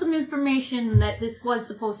found some information that this was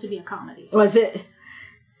supposed to be a comedy. Was it?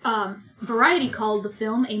 Variety called the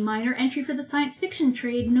film a minor entry for the science fiction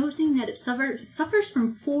trade, noting that it suffers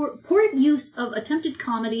from poor use of attempted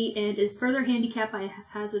comedy and is further handicapped by a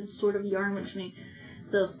haphazard sort of yarn, which makes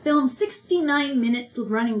the film's 69 minutes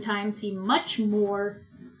running time seem much more...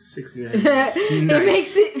 69 minutes. It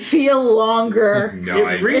makes it feel longer.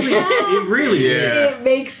 Nice. It really did. It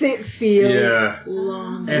makes it feel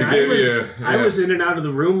longer. And I was in and out of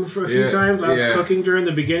the room for a few times. I was cooking during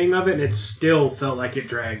the beginning of it, and it still felt like it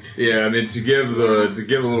dragged. Yeah, I mean, to give a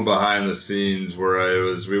little behind the scenes, where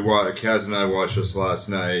Kaz and I watched this last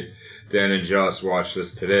night. Dan and Joss watched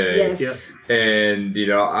this today. Yes. Yep. And,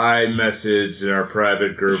 I messaged in our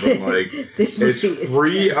private group, I'm like, this movie it's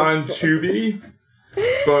free on Tubi.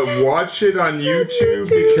 But watch it on YouTube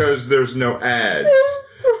because there's no ads.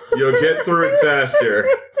 You'll get through it faster.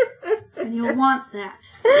 And you'll want that.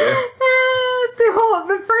 Yeah.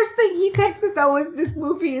 The first thing he texted though was, "This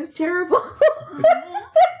movie is terrible."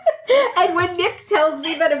 And when Nick tells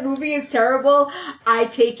me that a movie is terrible, I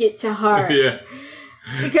take it to heart. Yeah.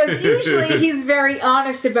 Because usually he's very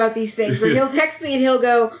honest about these things. Where he'll text me and he'll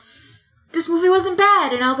go, "This movie wasn't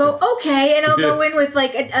bad," and I'll go, "Okay," and I'll go in with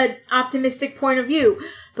like an optimistic point of view.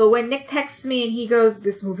 But when Nick texts me and he goes,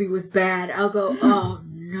 "This movie was bad," I'll go, "Oh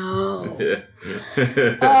no,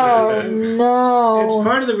 oh no." It's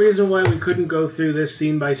part of the reason why we couldn't go through this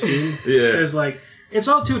scene by scene. Yeah, there's like it's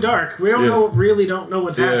all too dark. We don't know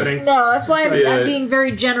what's happening. No, that's why I'm being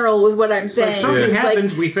very general with what I'm saying. Like something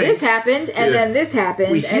happens, we think this happened, and then this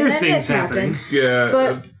happened, we hear and then things this happened. Yeah,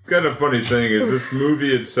 but kind of funny thing is this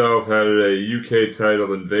movie itself had a UK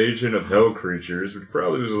title, Invasion of Hell Creatures, which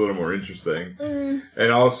probably was a little more interesting.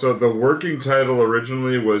 And also the working title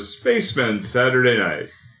originally was Spacemen Saturday Night.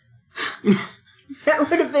 That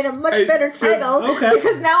would have been a much better title,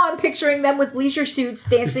 because now I'm picturing them with leisure suits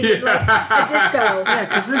dancing in like a disco. Yeah,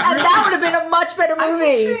 and that would have been a much better movie. I'm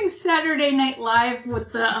picturing Saturday Night Live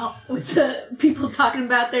with the people talking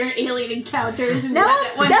about their alien encounters. And now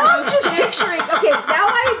I'm just picturing. Okay,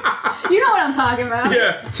 you know what I'm talking about.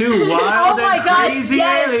 Yeah, two wild and crazy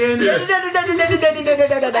aliens. I don't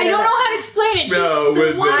know how to explain it. No,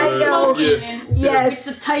 with smoking yes,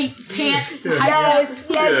 with the tight pants. Yes.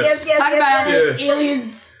 Talk about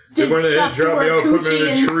aliens did stuff to her put me in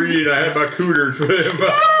a tree, and I had my cooters on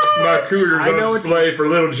display for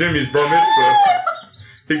little Jimmy's bar mitzvah.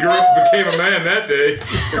 He grew up and became a man that day.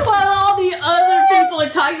 While all the other people are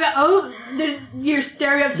talking about, your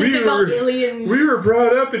stereotypical alien. We were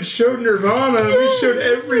brought up and showed Nirvana, and we showed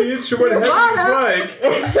every inch of what heaven was like.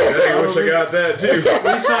 I wish I got that too.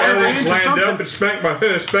 We saw aliens lined up and spanked my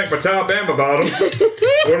top and my bottom.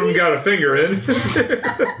 One of them got a finger in.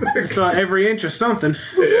 We saw every inch of something.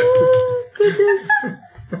 Oh, goodness.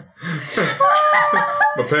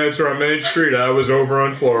 My pants were on Main Street. I was over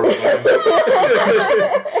on Florida.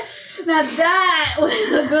 Now that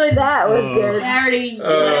was a good. That was good. Parody.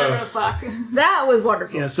 Whatever the fuck. That was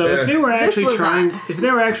wonderful. Yeah. So if they were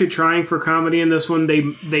actually trying for comedy in this one, they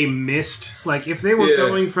missed. Like if they were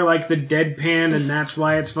going for like the deadpan, and that's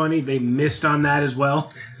why it's funny, they missed on that as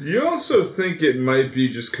well. You also think it might be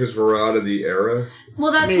just because we're out of the era?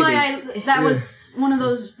 Well, that's why that was one of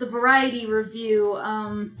those, the Variety review.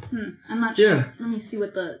 I'm not sure. Yeah. Let me see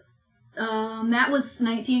what that was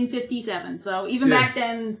 1957. So even back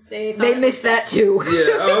then, they missed that too.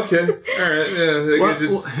 Yeah. Okay. All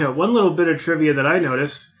right. One little bit of trivia that I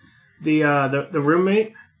noticed: the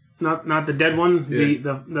roommate, not the dead one,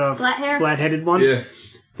 the flat-headed one. Yeah.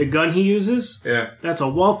 The gun he uses. Yeah. That's a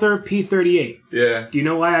Walther P-38. Yeah. Do you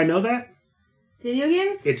know why I know that? Video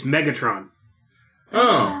games? It's Megatron.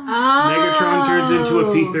 Oh. Megatron turns into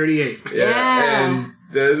a P-38. Yeah. And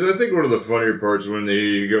I think one of the funnier parts when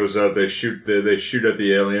he goes out, they shoot at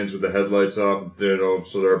the aliens with the headlights off,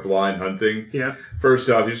 so they're blind hunting. Yeah. First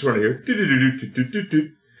off, you just want to hear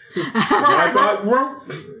do-do-do-do-do-do-do. I thought,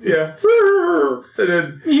 yeah. And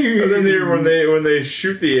then when they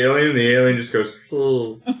shoot the alien just goes,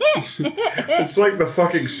 it's like the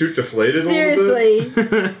fucking suit deflated Seriously. a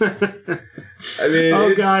little bit. I mean,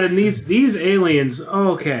 oh god, and these aliens,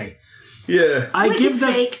 okay. Yeah. I give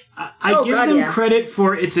them credit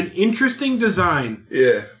for it's an interesting design.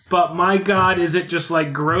 Yeah. But my God, is it just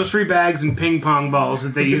like grocery bags and ping pong balls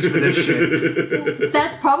that they use for this shit?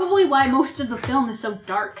 That's probably why most of the film is so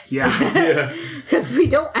dark. Yeah. Because we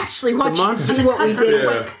don't actually want you to see what we did.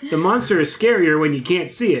 Quick. The monster is scarier when you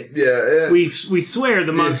can't see it. Yeah. We swear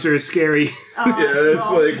the monster is scary.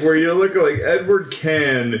 It's like where you look at like Edward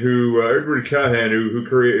Cahan, who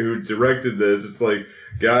directed this. It's like,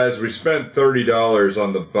 guys, we spent $30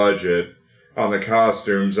 on the budget on the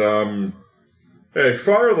costumes. Hey,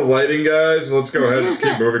 fire the lighting, guys. Let's go ahead and just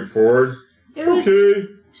keep moving forward. It was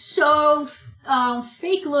so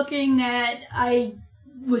fake looking that I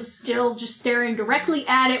was still just staring directly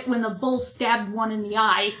at it when the bull stabbed one in the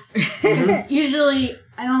eye. Usually,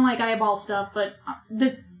 I don't like eyeball stuff, but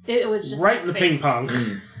it was just right in the fake. ping pong.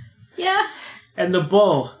 Yeah. And the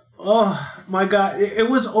bull. Oh, my God. It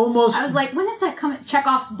was almost... I was like, when is that coming?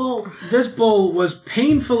 Chekhov's bull. This bull was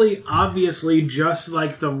painfully, obviously, just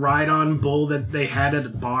like the ride-on bull that they had at a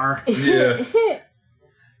bar. Yeah.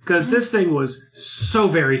 Because this thing was so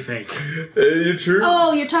very fake. You're true.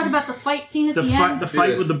 Oh, you're talking about the fight scene at the end? The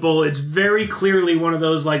fight with the bull, it's very clearly one of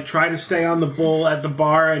those, like, try to stay on the bull at the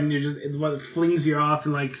bar and it flings you off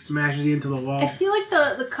and, like, smashes you into the wall. I feel like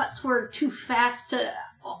the cuts were too fast to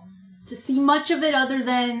see much of it other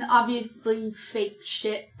than obviously fake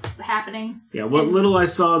shit happening. Yeah, what little I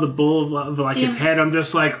saw the bull of like its head, I'm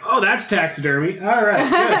just like, oh, that's taxidermy. All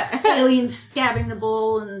right, good. Aliens stabbing the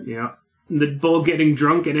bull and... Yeah. And the bull getting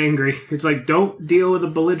drunk and angry. It's like, don't deal with a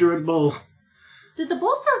belligerent bull. Did the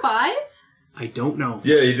bull survive? I don't know.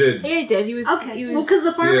 Yeah, he did. Yeah, he did. He was... Okay. Well, because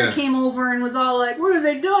the farmer came over and was all like, what have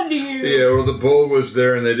they done to you? Yeah, well, the bull was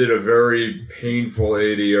there and they did a very painful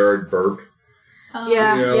 80-yard burp.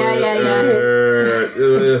 Yeah.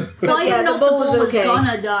 Well, I didn't know if the bull was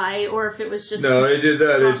gonna die or if it was just... No, they did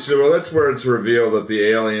that. That's where it's revealed that the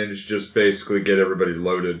aliens just basically get everybody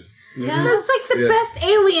loaded. Yeah. That's like the best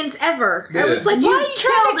aliens ever. Yeah. I was like, why are you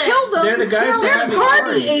trying to kill them? They're the guys that They're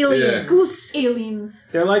party aliens. Goose aliens.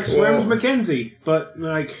 They're like Swims McKenzie, but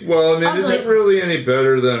like... Well, I mean, is it really any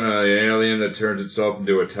better than an alien that turns itself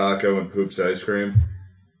into a taco and poops ice cream?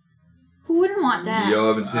 Who wouldn't want that? Y'all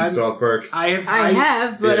haven't seen South Park? I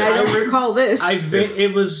have, but I don't recall this.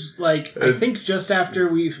 It was like, I think just after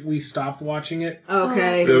we stopped watching it.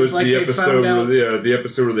 Okay. That was like the episode the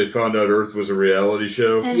episode where they found out Earth was a reality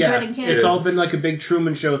show. And it's all been like a big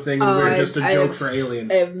Truman Show thing, and we're just a joke for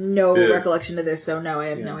aliens. I have no recollection of this, so no, I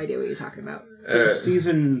have no idea what you're talking about.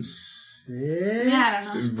 Season 6? Yeah, I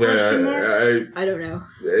don't know. I don't know.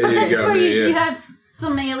 But that's where you have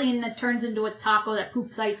some alien that turns into a taco that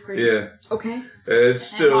poops ice cream. Yeah. Okay. It's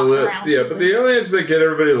still but the aliens that get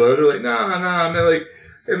everybody loaded are like, nah, and they're like,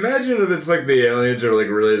 imagine if it's like the aliens are like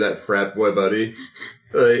really that frat boy buddy.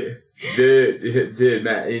 Like, dude,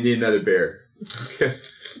 Matt, you need another beer.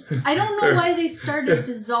 I don't know why they started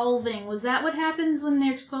dissolving. Was that what happens when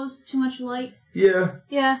they're exposed to too much light? Yeah.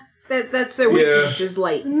 Yeah. That's their weakness is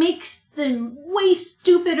light. Makes them way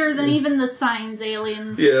stupider than even the Signs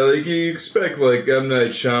aliens. Yeah, like you expect like M.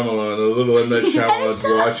 Night Shyamalan, the little M. Night Shyamalan's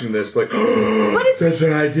watching this like, oh, that's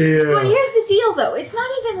an idea. But here's the deal though, it's not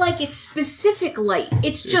even like it's specific light.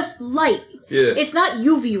 It's just light. Yeah. It's not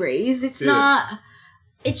UV rays, it's not,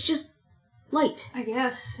 it's just light. I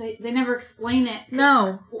guess. They never explain it.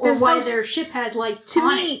 No. Or why their ship has lights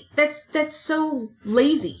on it. To me, that's so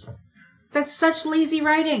lazy. That's such lazy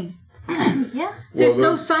writing. Yeah. There's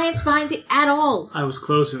no science behind it at all. I was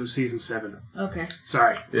close. It was season 7. Okay.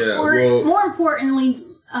 Sorry. Yeah. Or more importantly,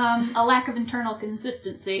 a lack of internal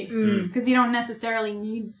consistency. Because you don't necessarily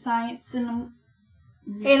need science in a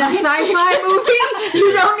sci-fi movie.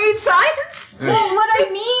 You don't need science. Well, what I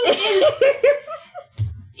mean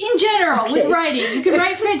is, in general, with writing, you can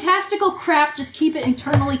write fantastical crap. Just keep it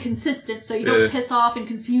internally consistent, so you don't piss off and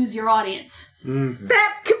confuse your audience.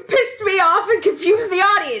 That pissed me off and confused the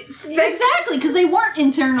audience. Exactly, because they weren't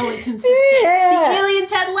internally consistent. Yeah. The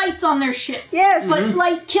aliens had lights on their ship. Yes. But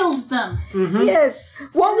light kills them. Yes.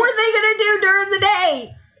 What were they going to do during the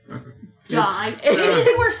day? Die. Maybe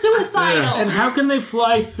they were suicidal. And how can they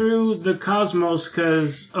fly through the cosmos?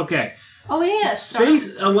 Because, okay. Oh, yeah.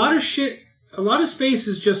 Space, a lot of space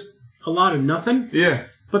is just a lot of nothing. Yeah.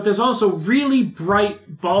 But there's also really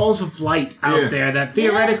bright balls of light out there that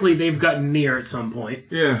theoretically they've gotten near at some point.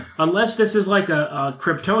 Yeah. Unless this is like a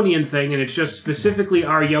Kryptonian thing and it's just specifically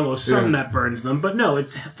our yellow sun that burns them. But no,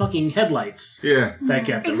 it's fucking headlights that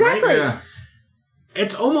get them, exactly. Right? Yeah.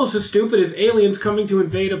 It's almost as stupid as aliens coming to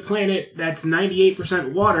invade a planet that's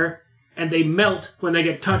 98% water and they melt when they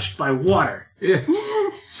get touched by water. Yeah.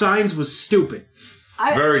 Signs was stupid.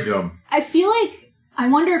 Very dumb. I feel like... I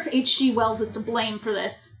wonder if H.G. Wells is to blame for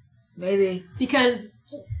this. Maybe. Because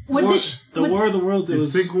War of the Worlds. You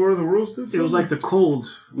think War of the Worlds did something? It was like the cold.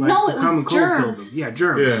 Like no, the it was common germs. Cold killed them. Yeah,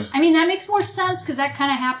 germs. Yeah. I mean, that makes more sense because that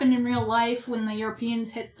kind of happened in real life when the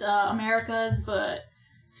Europeans hit Americas, but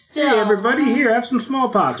still. Hey, everybody, here, have some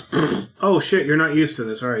smallpox. Oh, shit, you're not used to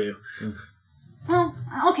this, are you? Well,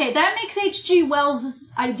 okay, that makes H.G.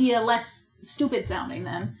 Wells' idea less stupid sounding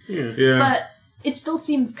then. Yeah. But it still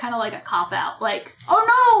seems kind of like a cop-out. Like,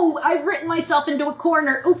 oh no, I've written myself into a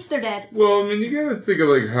corner. Oops, they're dead. Well, I mean, you gotta think of,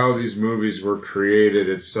 like, how these movies were created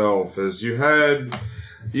itself. As you had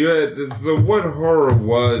the what horror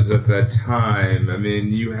was at that time. I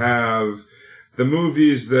mean, you have the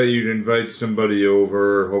movies that you'd invite somebody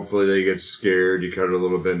over, hopefully they get scared, you cut it a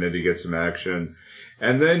little bit, maybe get some action.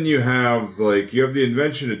 And then you have the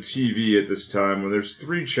invention of TV at this time when there's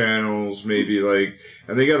 3 channels, maybe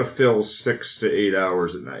and they gotta fill 6 to 8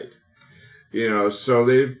 hours a night. You know, so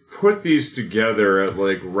they've put these together at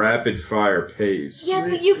rapid fire pace. Yeah,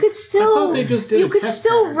 but you could still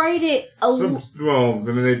write it well,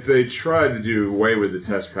 I mean, they tried to do away with the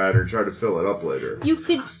test pattern, try to fill it up later. You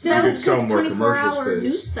could still... That was just 24-hour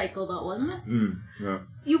news cycle, though, wasn't it? Yeah.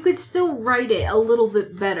 You could still write it a little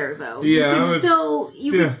bit better, though. Yeah,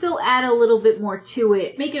 you could still add a little bit more to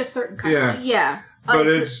it. Make it a certain kind of... Yeah.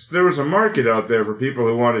 But there was a market out there for people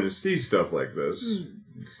who wanted to see stuff like this.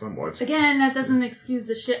 Somewhat. Again, that doesn't excuse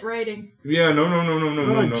the shit writing. Yeah,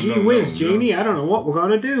 no. Gee whiz, Janie, I don't know what we're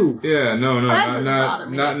gonna do. Yeah, no,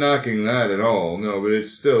 not knocking that at all. No, but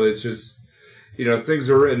it's just, things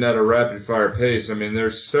are written at a rapid fire pace. I mean,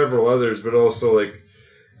 there's several others, but also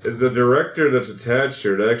the director that's attached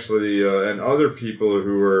to it actually, and other people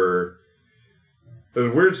who are.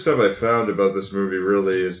 There's weird stuff I found about this movie.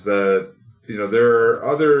 Really, is that there are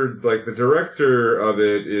other the director of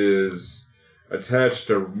it is attached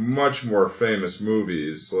to much more famous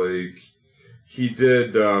movies. He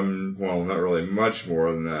did, well, not really much more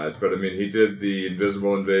than that, but I mean, he did The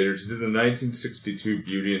Invisible Invaders. He did the 1962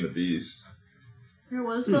 Beauty and the Beast. There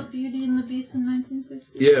was a Beauty and the Beast in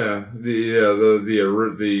 1960? Yeah,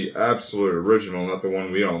 the absolute original, not the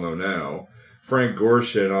one we all know now. Frank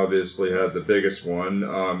Gorshin obviously had the biggest one.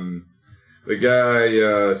 The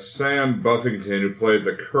guy, Sam Buffington, who played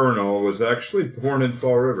the Colonel, was actually born in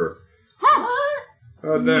Fall River.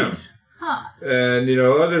 Oh, damn. Huh. And,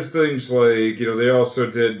 other things they also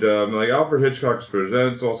did, Alfred Hitchcock's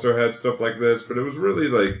Presents also had stuff like this, but it was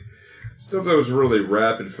really, stuff that was really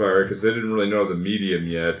rapid fire because they didn't really know the medium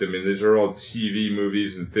yet. I mean, these are all TV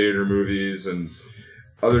movies and theater movies and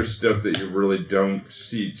other stuff that you really don't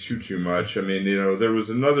see too much. I mean, there was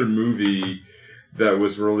another movie that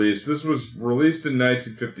was released. This was released in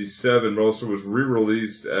 1957, but also was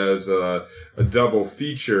re-released as a double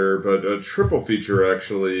feature, but a triple feature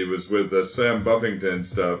actually. It was with Sam Buffington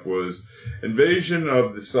stuff, was Invasion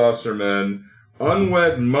of the Saucermen,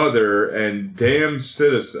 Unwed Mother, and Damned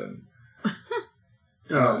Citizen.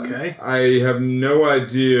 Okay. I have no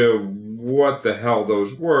idea what the hell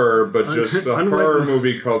those were, but just a horror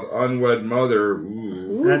movie called Unwed Mother.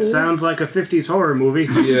 Ooh. That sounds like a 50s horror movie.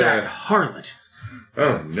 Yeah. That harlot.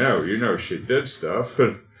 Oh, no, she did stuff.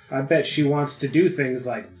 I bet she wants to do things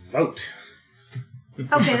like vote.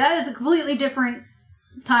 Okay, that is a completely different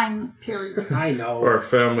time period. I know. Or a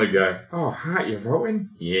Family Guy. Oh, hi, you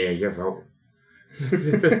voting? Yeah, you're voting.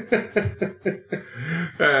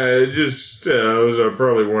 Those are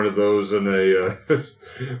probably one of those in a, in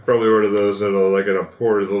a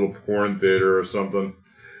poor little porn theater or something.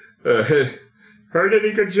 Heard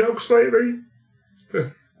any good jokes lately?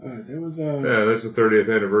 There was a... Yeah, that's the 30th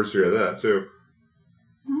anniversary of that, too.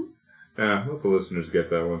 Yeah, let the listeners get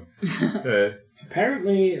that one.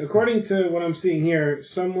 Apparently, according to what I'm seeing here,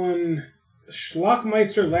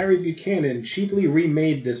 Schlockmeister Larry Buchanan cheaply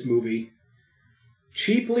remade this movie.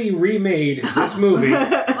 In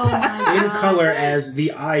color as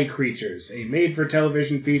The Eye Creatures, a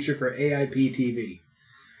made-for-television feature for AIP TV.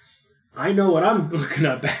 I know what I'm looking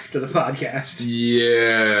up after the podcast.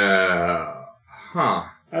 Yeah. Huh.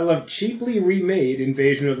 I love cheaply remade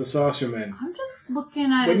Invasion of the Saucermen. I'm just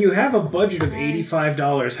looking at When you have a budget of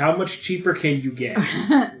 $85, how much cheaper can you get?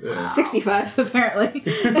 $65, apparently.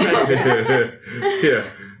 Yeah.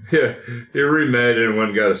 You remade it and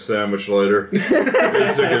went and got a sandwich later. They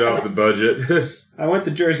took it off the budget. I went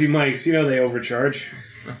to Jersey Mike's. They overcharge.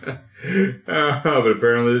 But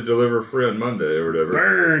apparently they deliver free on Monday or whatever.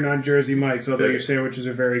 Burn on Jersey Mike's, although your sandwiches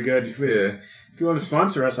are very good. If you want to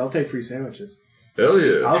sponsor us, I'll take free sandwiches. Hell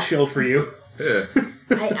yeah. I'll shill for you. Yeah.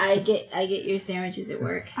 I get your sandwiches at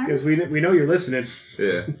work. Because we know you're listening.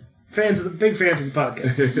 Yeah. Big fans of the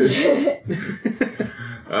podcast.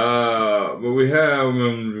 What we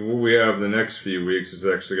have the next few weeks is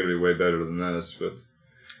actually going to be way better than this, but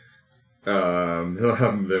He'll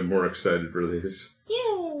have him a bit more excited for these.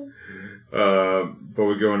 Yay! But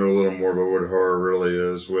we go into a little more about what horror really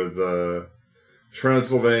is with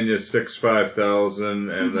Transylvania 65000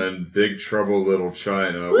 and then Big Trouble Little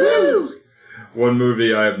China. Woo! One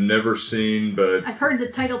movie I have never seen, but I've heard the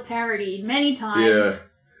title parodied many times. yeah.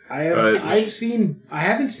 I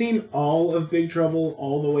haven't seen all of Big Trouble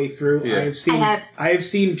all the way through. Yeah. I have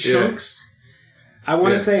seen chunks. Yeah. I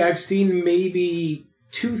want to say I've seen maybe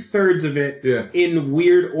 2/3 of it in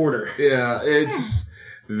weird order. Yeah,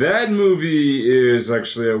 that movie is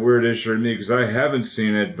actually a weird issue to me because I haven't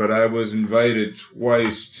seen it, but I was invited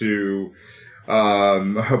twice to a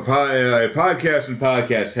podcast in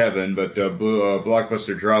podcast heaven, but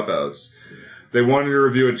Blockbuster Dropouts. They wanted to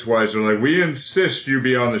review it twice. They're like, we insist you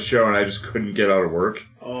be on the show, and I just couldn't get out of work.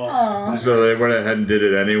 Oh. So they went ahead and did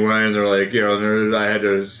it anyway, and they're like, I had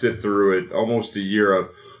to sit through it almost a year of,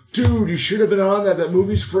 dude, you should have been on that. That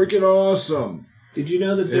movie's freaking awesome. Did you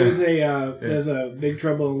know that there's a Big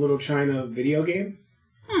Trouble in Little China video game?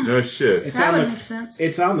 No shit. That would make sense.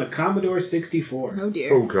 It's on the Commodore 64. Oh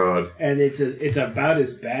dear. Oh god. And it's about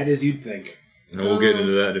as bad as you'd think. And we'll get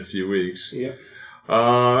into that in a few weeks. Yep.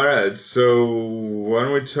 Alright, so why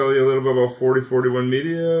don't we tell you a little bit about 4041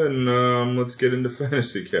 Media, and let's get into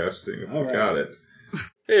fantasy casting, if we got it.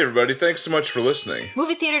 Hey everybody, thanks so much for listening.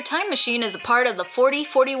 Movie Theater Time Machine is a part of the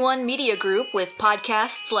 4041 Media Group with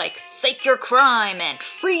podcasts like Psych Your Crime and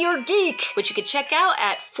Free Your Geek, which you can check out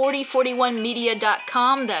at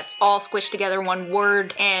 4041media.com. That's all squished together one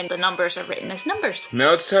word, and the numbers are written as numbers.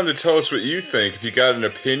 Now it's time to tell us what you think. If you got an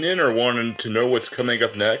opinion or wanted to know what's coming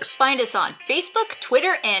up next, Find us on Facebook,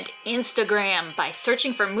 Twitter, and Instagram by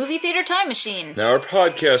searching for Movie Theater Time Machine. now our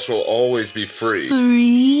podcast will always be free.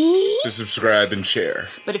 To subscribe and share.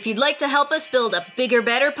 But if you'd like to help us build a bigger,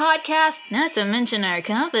 better podcast, not to mention our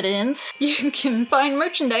confidence, you can find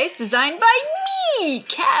merchandise designed by me,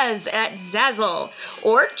 Kaz, at Zazzle.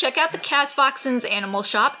 Or check out the Kaz Foxen's Animal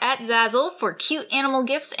Shop at Zazzle for cute animal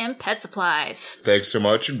gifts and pet supplies. Thanks so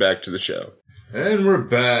much, and back to the show. And we're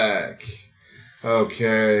back.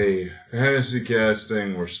 Okay, fantasy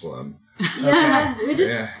casting, we're slim. Yeah, we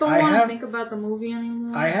just don't want to have- think about the movie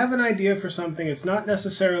anymore. I have an idea for something. It's not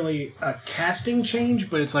necessarily a casting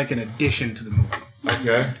change, but it's like an addition to the movie.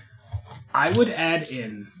 Okay. I would add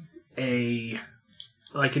in an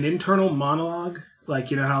internal monologue,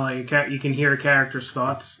 like you know how like you can hear a character's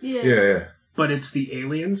thoughts, Yeah. but it's the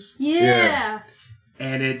aliens, Yeah.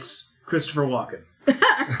 and it's Christopher Walken.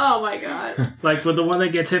 Oh my god. Like with the one that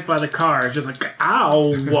gets hit by the car, it's just like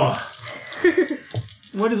ow.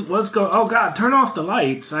 What's going? Oh God! Turn off the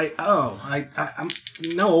lights! I'm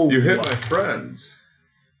no. You hit my friends.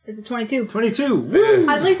 It's a 22. 22. Woo!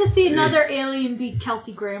 I'd like to see another alien be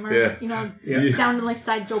Kelsey Grammer. Yeah. You know, Yeah. sounding like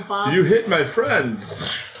Sideshow Bob. You hit my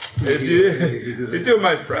friends. If you do,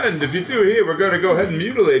 my friend, if you do here, we're going to go ahead and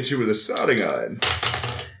mutilate you with a soldering iron.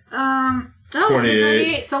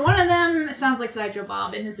 28. So one of them sounds like Sideshow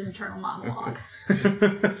Bob in his internal monologue.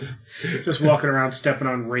 Just walking around stepping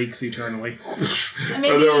on rakes eternally. And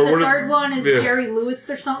maybe the third one is Jerry Lewis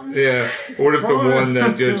or something. Yeah. What if the one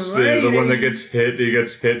that gets the one that gets hit, he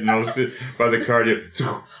gets hit and by the car?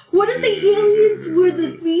 What if the aliens were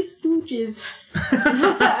the Three Stooges?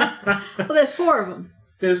 Well, there's 4 of them.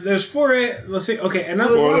 There's 4. Let's see. Okay, and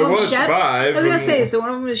Well, there was Shep? 5. I was gonna say, so one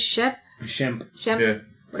of them is Shep. Shemp. Yeah.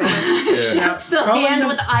 The calling hand them-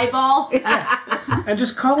 with the eyeball. And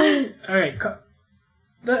just calling. All right.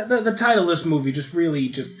 The title of this movie just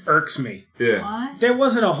really irks me. Yeah. What? There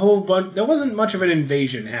wasn't a whole bunch. There wasn't much of an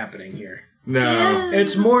invasion happening here. No. Yeah.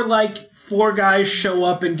 It's more like 4 guys show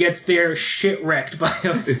up and get their shit wrecked by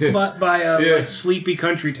a like, sleepy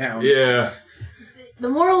country town. Yeah. The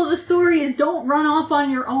moral of the story is don't run off on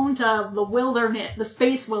your own to the wilderness, the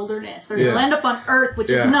space wilderness, or you'll end up on Earth, which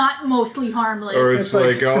is not mostly harmless. Or it's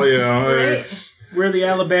like, Right? it's... We're the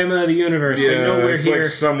Alabama of the universe. They know we're it's here. like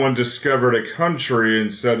someone discovered a country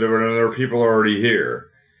instead of there are people already here.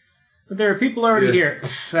 But there are people already here.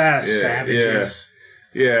 Pff, savages.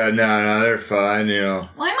 Yeah, no, they're fine, you know.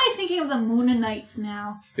 Why am I thinking of the Moonanites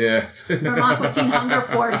now? Yeah. From Aqua Teen Hunger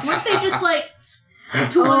Force. Weren't they just like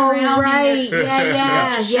tooling around? Right. in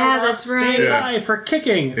their- Yeah, that's right. Stay by for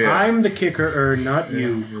kicking. Yeah. I'm the kicker, not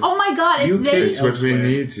you. Oh my god, You if they kids- It's what we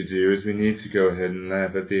need to do is we need to go ahead and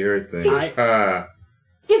laugh at the Earth thing.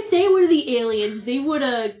 if they were the aliens, they would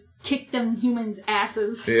have kicked them humans'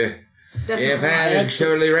 asses. Yeah. Definitely. It's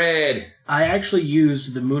totally red. I actually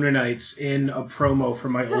used the Moonanites in a promo for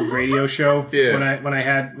my old radio show. Yeah. When I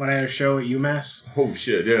had a show at UMass. Oh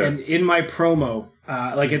shit, yeah. And in my promo,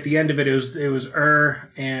 like at the end of it, it was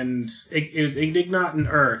and it was Ignat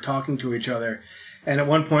and talking to each other, And at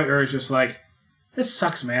one point, Ur's just like, "This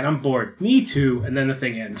sucks, man. I'm bored." "Me too." And then the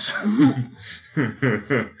thing ends.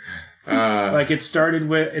 Like it started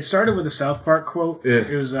with the South Park quote. Yeah.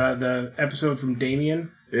 It was the episode from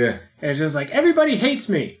Damien. Yeah. And it's just like, "Everybody hates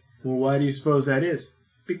me." "Well, why do you suppose that is?"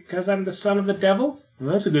 "Because I'm the son of the devil."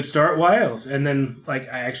 "Well, that's a good start. Why else?" And then, like,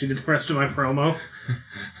 I actually did the rest of my promo.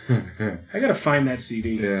 I gotta find that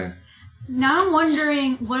CD. Yeah. Now I'm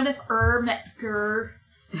wondering, what if met Gur?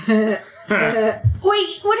 Wait,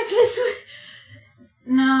 what if this was...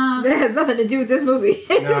 No. That has nothing to do with this movie.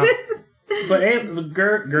 No. But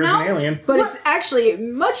Gur's an alien. But it's actually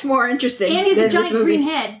much more interesting. And he's a than giant this movie. green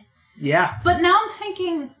head. Yeah. But now I'm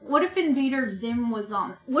thinking, what if Invader Zim was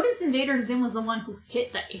on... What if Invader Zim was the one who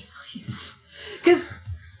hit the aliens? Because,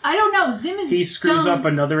 I don't know, Zim is He screws dumb, up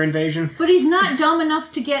another invasion. but he's not dumb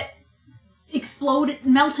enough to get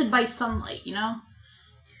melted by sunlight, you know?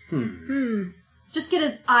 Just get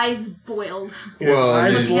his eyes boiled. His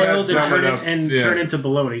eyes he's boiled not dumb and enough. turn into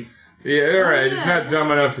bologna. Yeah, you're right. yeah. It's not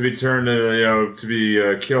dumb enough to be turned into, to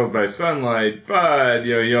be killed by sunlight, but,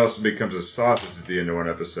 he also becomes a sausage at the end of one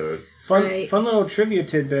episode. Fun Right. little trivia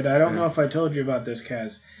tidbit. I don't know if I told you about this,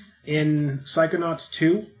 Kaz. In Psychonauts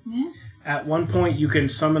 2, at one point you can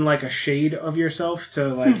summon like a shade of yourself to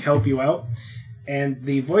like help you out. And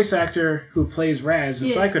the voice actor who plays Raz in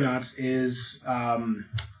Psychonauts is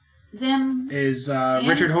Zim.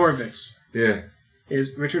 Richard Horvitz. Yeah.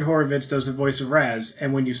 Richard Horvitz does the voice of Raz,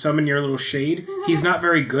 and when you summon your little shade, he's not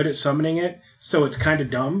very good at summoning it, so it's kind of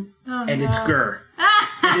dumb, it's Gur.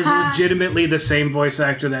 It is legitimately the same voice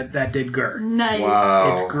actor that did Gur. Nice.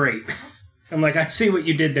 Wow. It's great. I'm like, I see what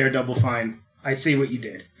you did there, Double Fine. I see what you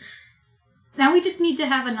did. Now we just need to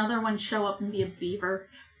have another one show up and be a beaver.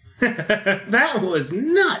 That was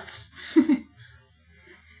nuts!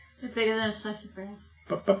 They're bigger than a slice of bread.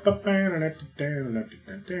 That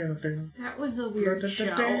That was a weird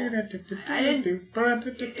show.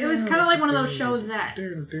 It was kind of like one of those shows that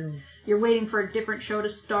you're waiting for a different show to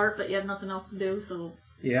start, but you have nothing else to do, so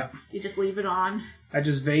Yeah. you just leave it on. I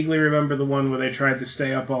just vaguely remember the one where they tried to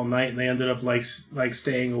stay up all night and they ended up like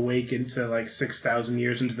staying awake into like 6,000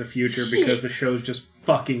 years into the future because the show's just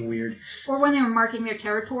fucking weird. Or when they were marking their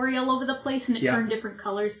territory all over the place and it turned different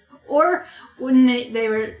colors. Or when they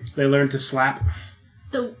learned to slap.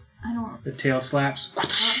 I don't. The tail slaps.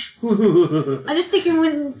 I'm just thinking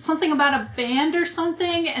when something about a band or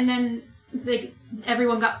something, and then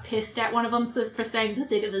everyone got pissed at one of them for saying the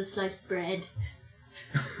bigger than sliced bread.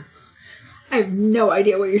 I have no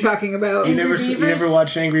idea what you're talking about. You never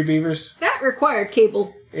watched Angry Beavers? That required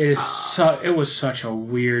cable. It was such a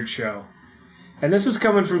weird show. And this is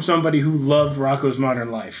coming from somebody who loved Rocko's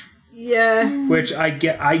Modern Life. Yeah. Which I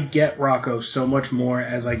get Rocco so much more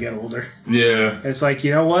as I get older. Yeah. It's like,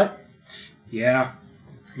 you know what? Yeah.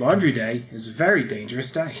 Laundry day is a very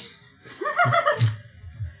dangerous day.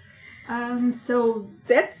 So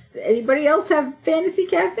that's anybody else have fantasy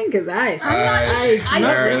casting? Because now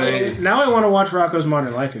I want to watch Rocko's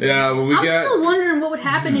Modern Life again. Yeah, well, I'm still wondering what would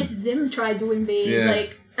happen if Zim tried to invade. Yeah.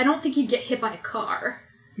 Like, I don't think he'd get hit by a car.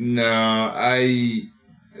 No,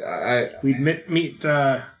 We'd meet.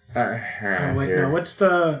 Dib?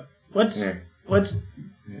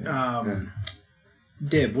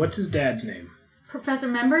 What's his dad's name? Professor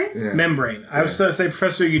Membrane? Yeah. Membrane. I was going to say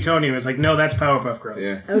Professor Utonium. It's like, no, that's Powerpuff Girls.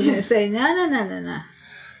 Yeah. I was going to say, no.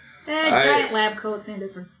 Giant lab coat, same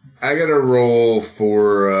difference. I got a roll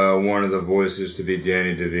for one of the voices to be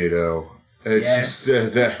Danny DeVito. Yes.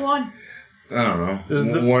 Which one? I don't know.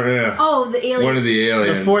 Oh, the alien. One of the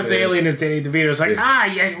aliens. The fourth alien is Danny DeVito. It's like,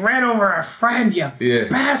 you ran over a friend, you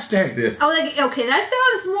bastard. Yeah. Oh, okay, that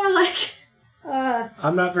sounds more like...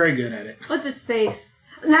 I'm not very good at it. What's its face?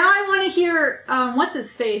 Now I want to hear, what's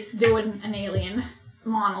its face doing an alien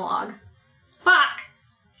monologue. Fuck!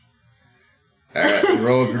 Alright,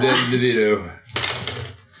 rolling for Danny DeVito.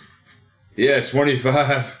 Yeah,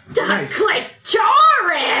 25. Nice.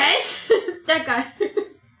 Clitoris! That guy.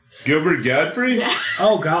 Gilbert Godfrey? Yeah.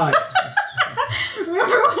 Oh, God.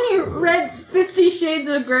 Remember when you read 50 Shades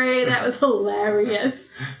of Grey? That was hilarious.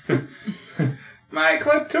 My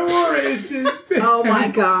clitoris is big. Oh my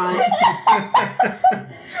god.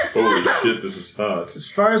 Holy shit, this is hot.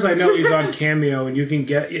 As far as I know, he's on Cameo, and you can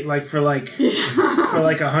get it for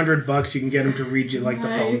 $100, you can get him to read you the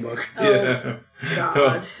phone book. Yeah.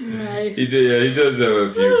 God. Nice. He does have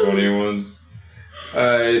a few funny ones.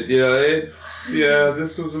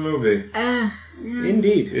 This was a movie.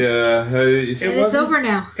 Indeed. Yeah. It's over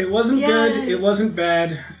now. It wasn't good. It wasn't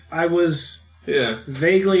bad. I was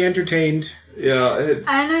vaguely entertained. Yeah. And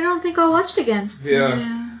I don't think I'll watch it again.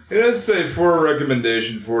 Yeah. It does say for a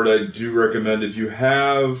recommendation for it, I do recommend if you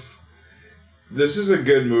have This is a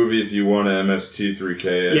good movie if you want to MST3K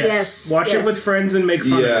it. Yes. Watch it with friends and make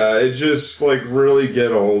fun of it. Yeah, it just, like, really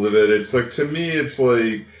get a hold of it. It's like, to me, it's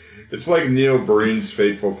like Neil Breen's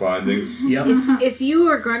Fateful Findings. Yep. If you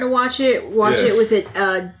are going to watch it with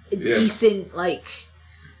a decent, like...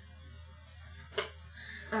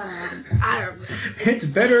 I don't know. It's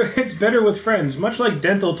better with friends, much like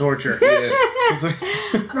dental torture.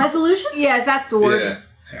 Resolution? Yes, that's the word. Yeah.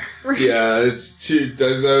 Yeah, it's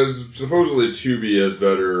that was supposedly Tubi has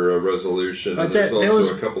better resolution, and there's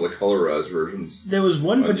also a couple of colorized versions. There was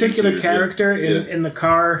one particular character in the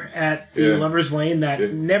car at the Lover's Lane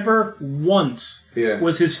that never once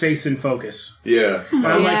was his face in focus. Yeah,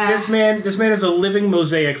 I'm like, this man is a living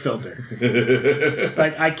mosaic filter.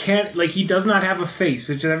 Like, I can't, like, he does not have a face.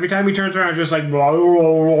 It's just every time he turns around, it's just like, blah, blah,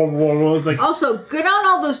 blah, blah. It's like, also, good on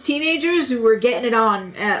all those teenagers who were getting it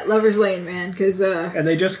on at Lover's Lane, man, because and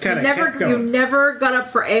they just kind of you never got up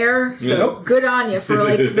for air, so good on you for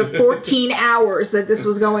like the 14 hours that this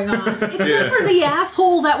was going on. Except for the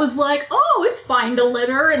asshole that was like, "Oh, it's fine to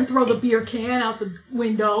litter and throw the beer can out the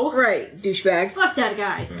window." Right, douchebag. Fuck that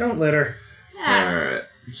guy. Don't litter. Yeah. All right,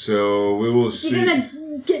 so we will see. You're gonna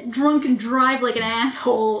get drunk and drive like an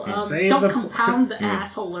asshole. Don't compound the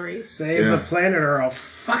assholery. Save the planet, or I'll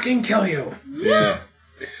fucking kill you. Yeah.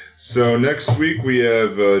 So next week we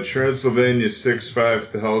have Transylvania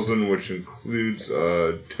 6-5000, which includes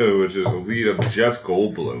which is a lead of Jeff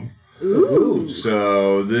Goldblum. Ooh.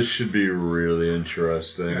 So this should be really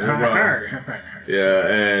interesting. Yeah,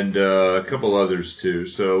 and a couple others too.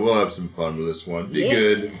 So we'll have some fun with this one. Be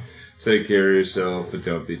good, take care of yourself, but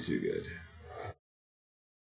don't be too good.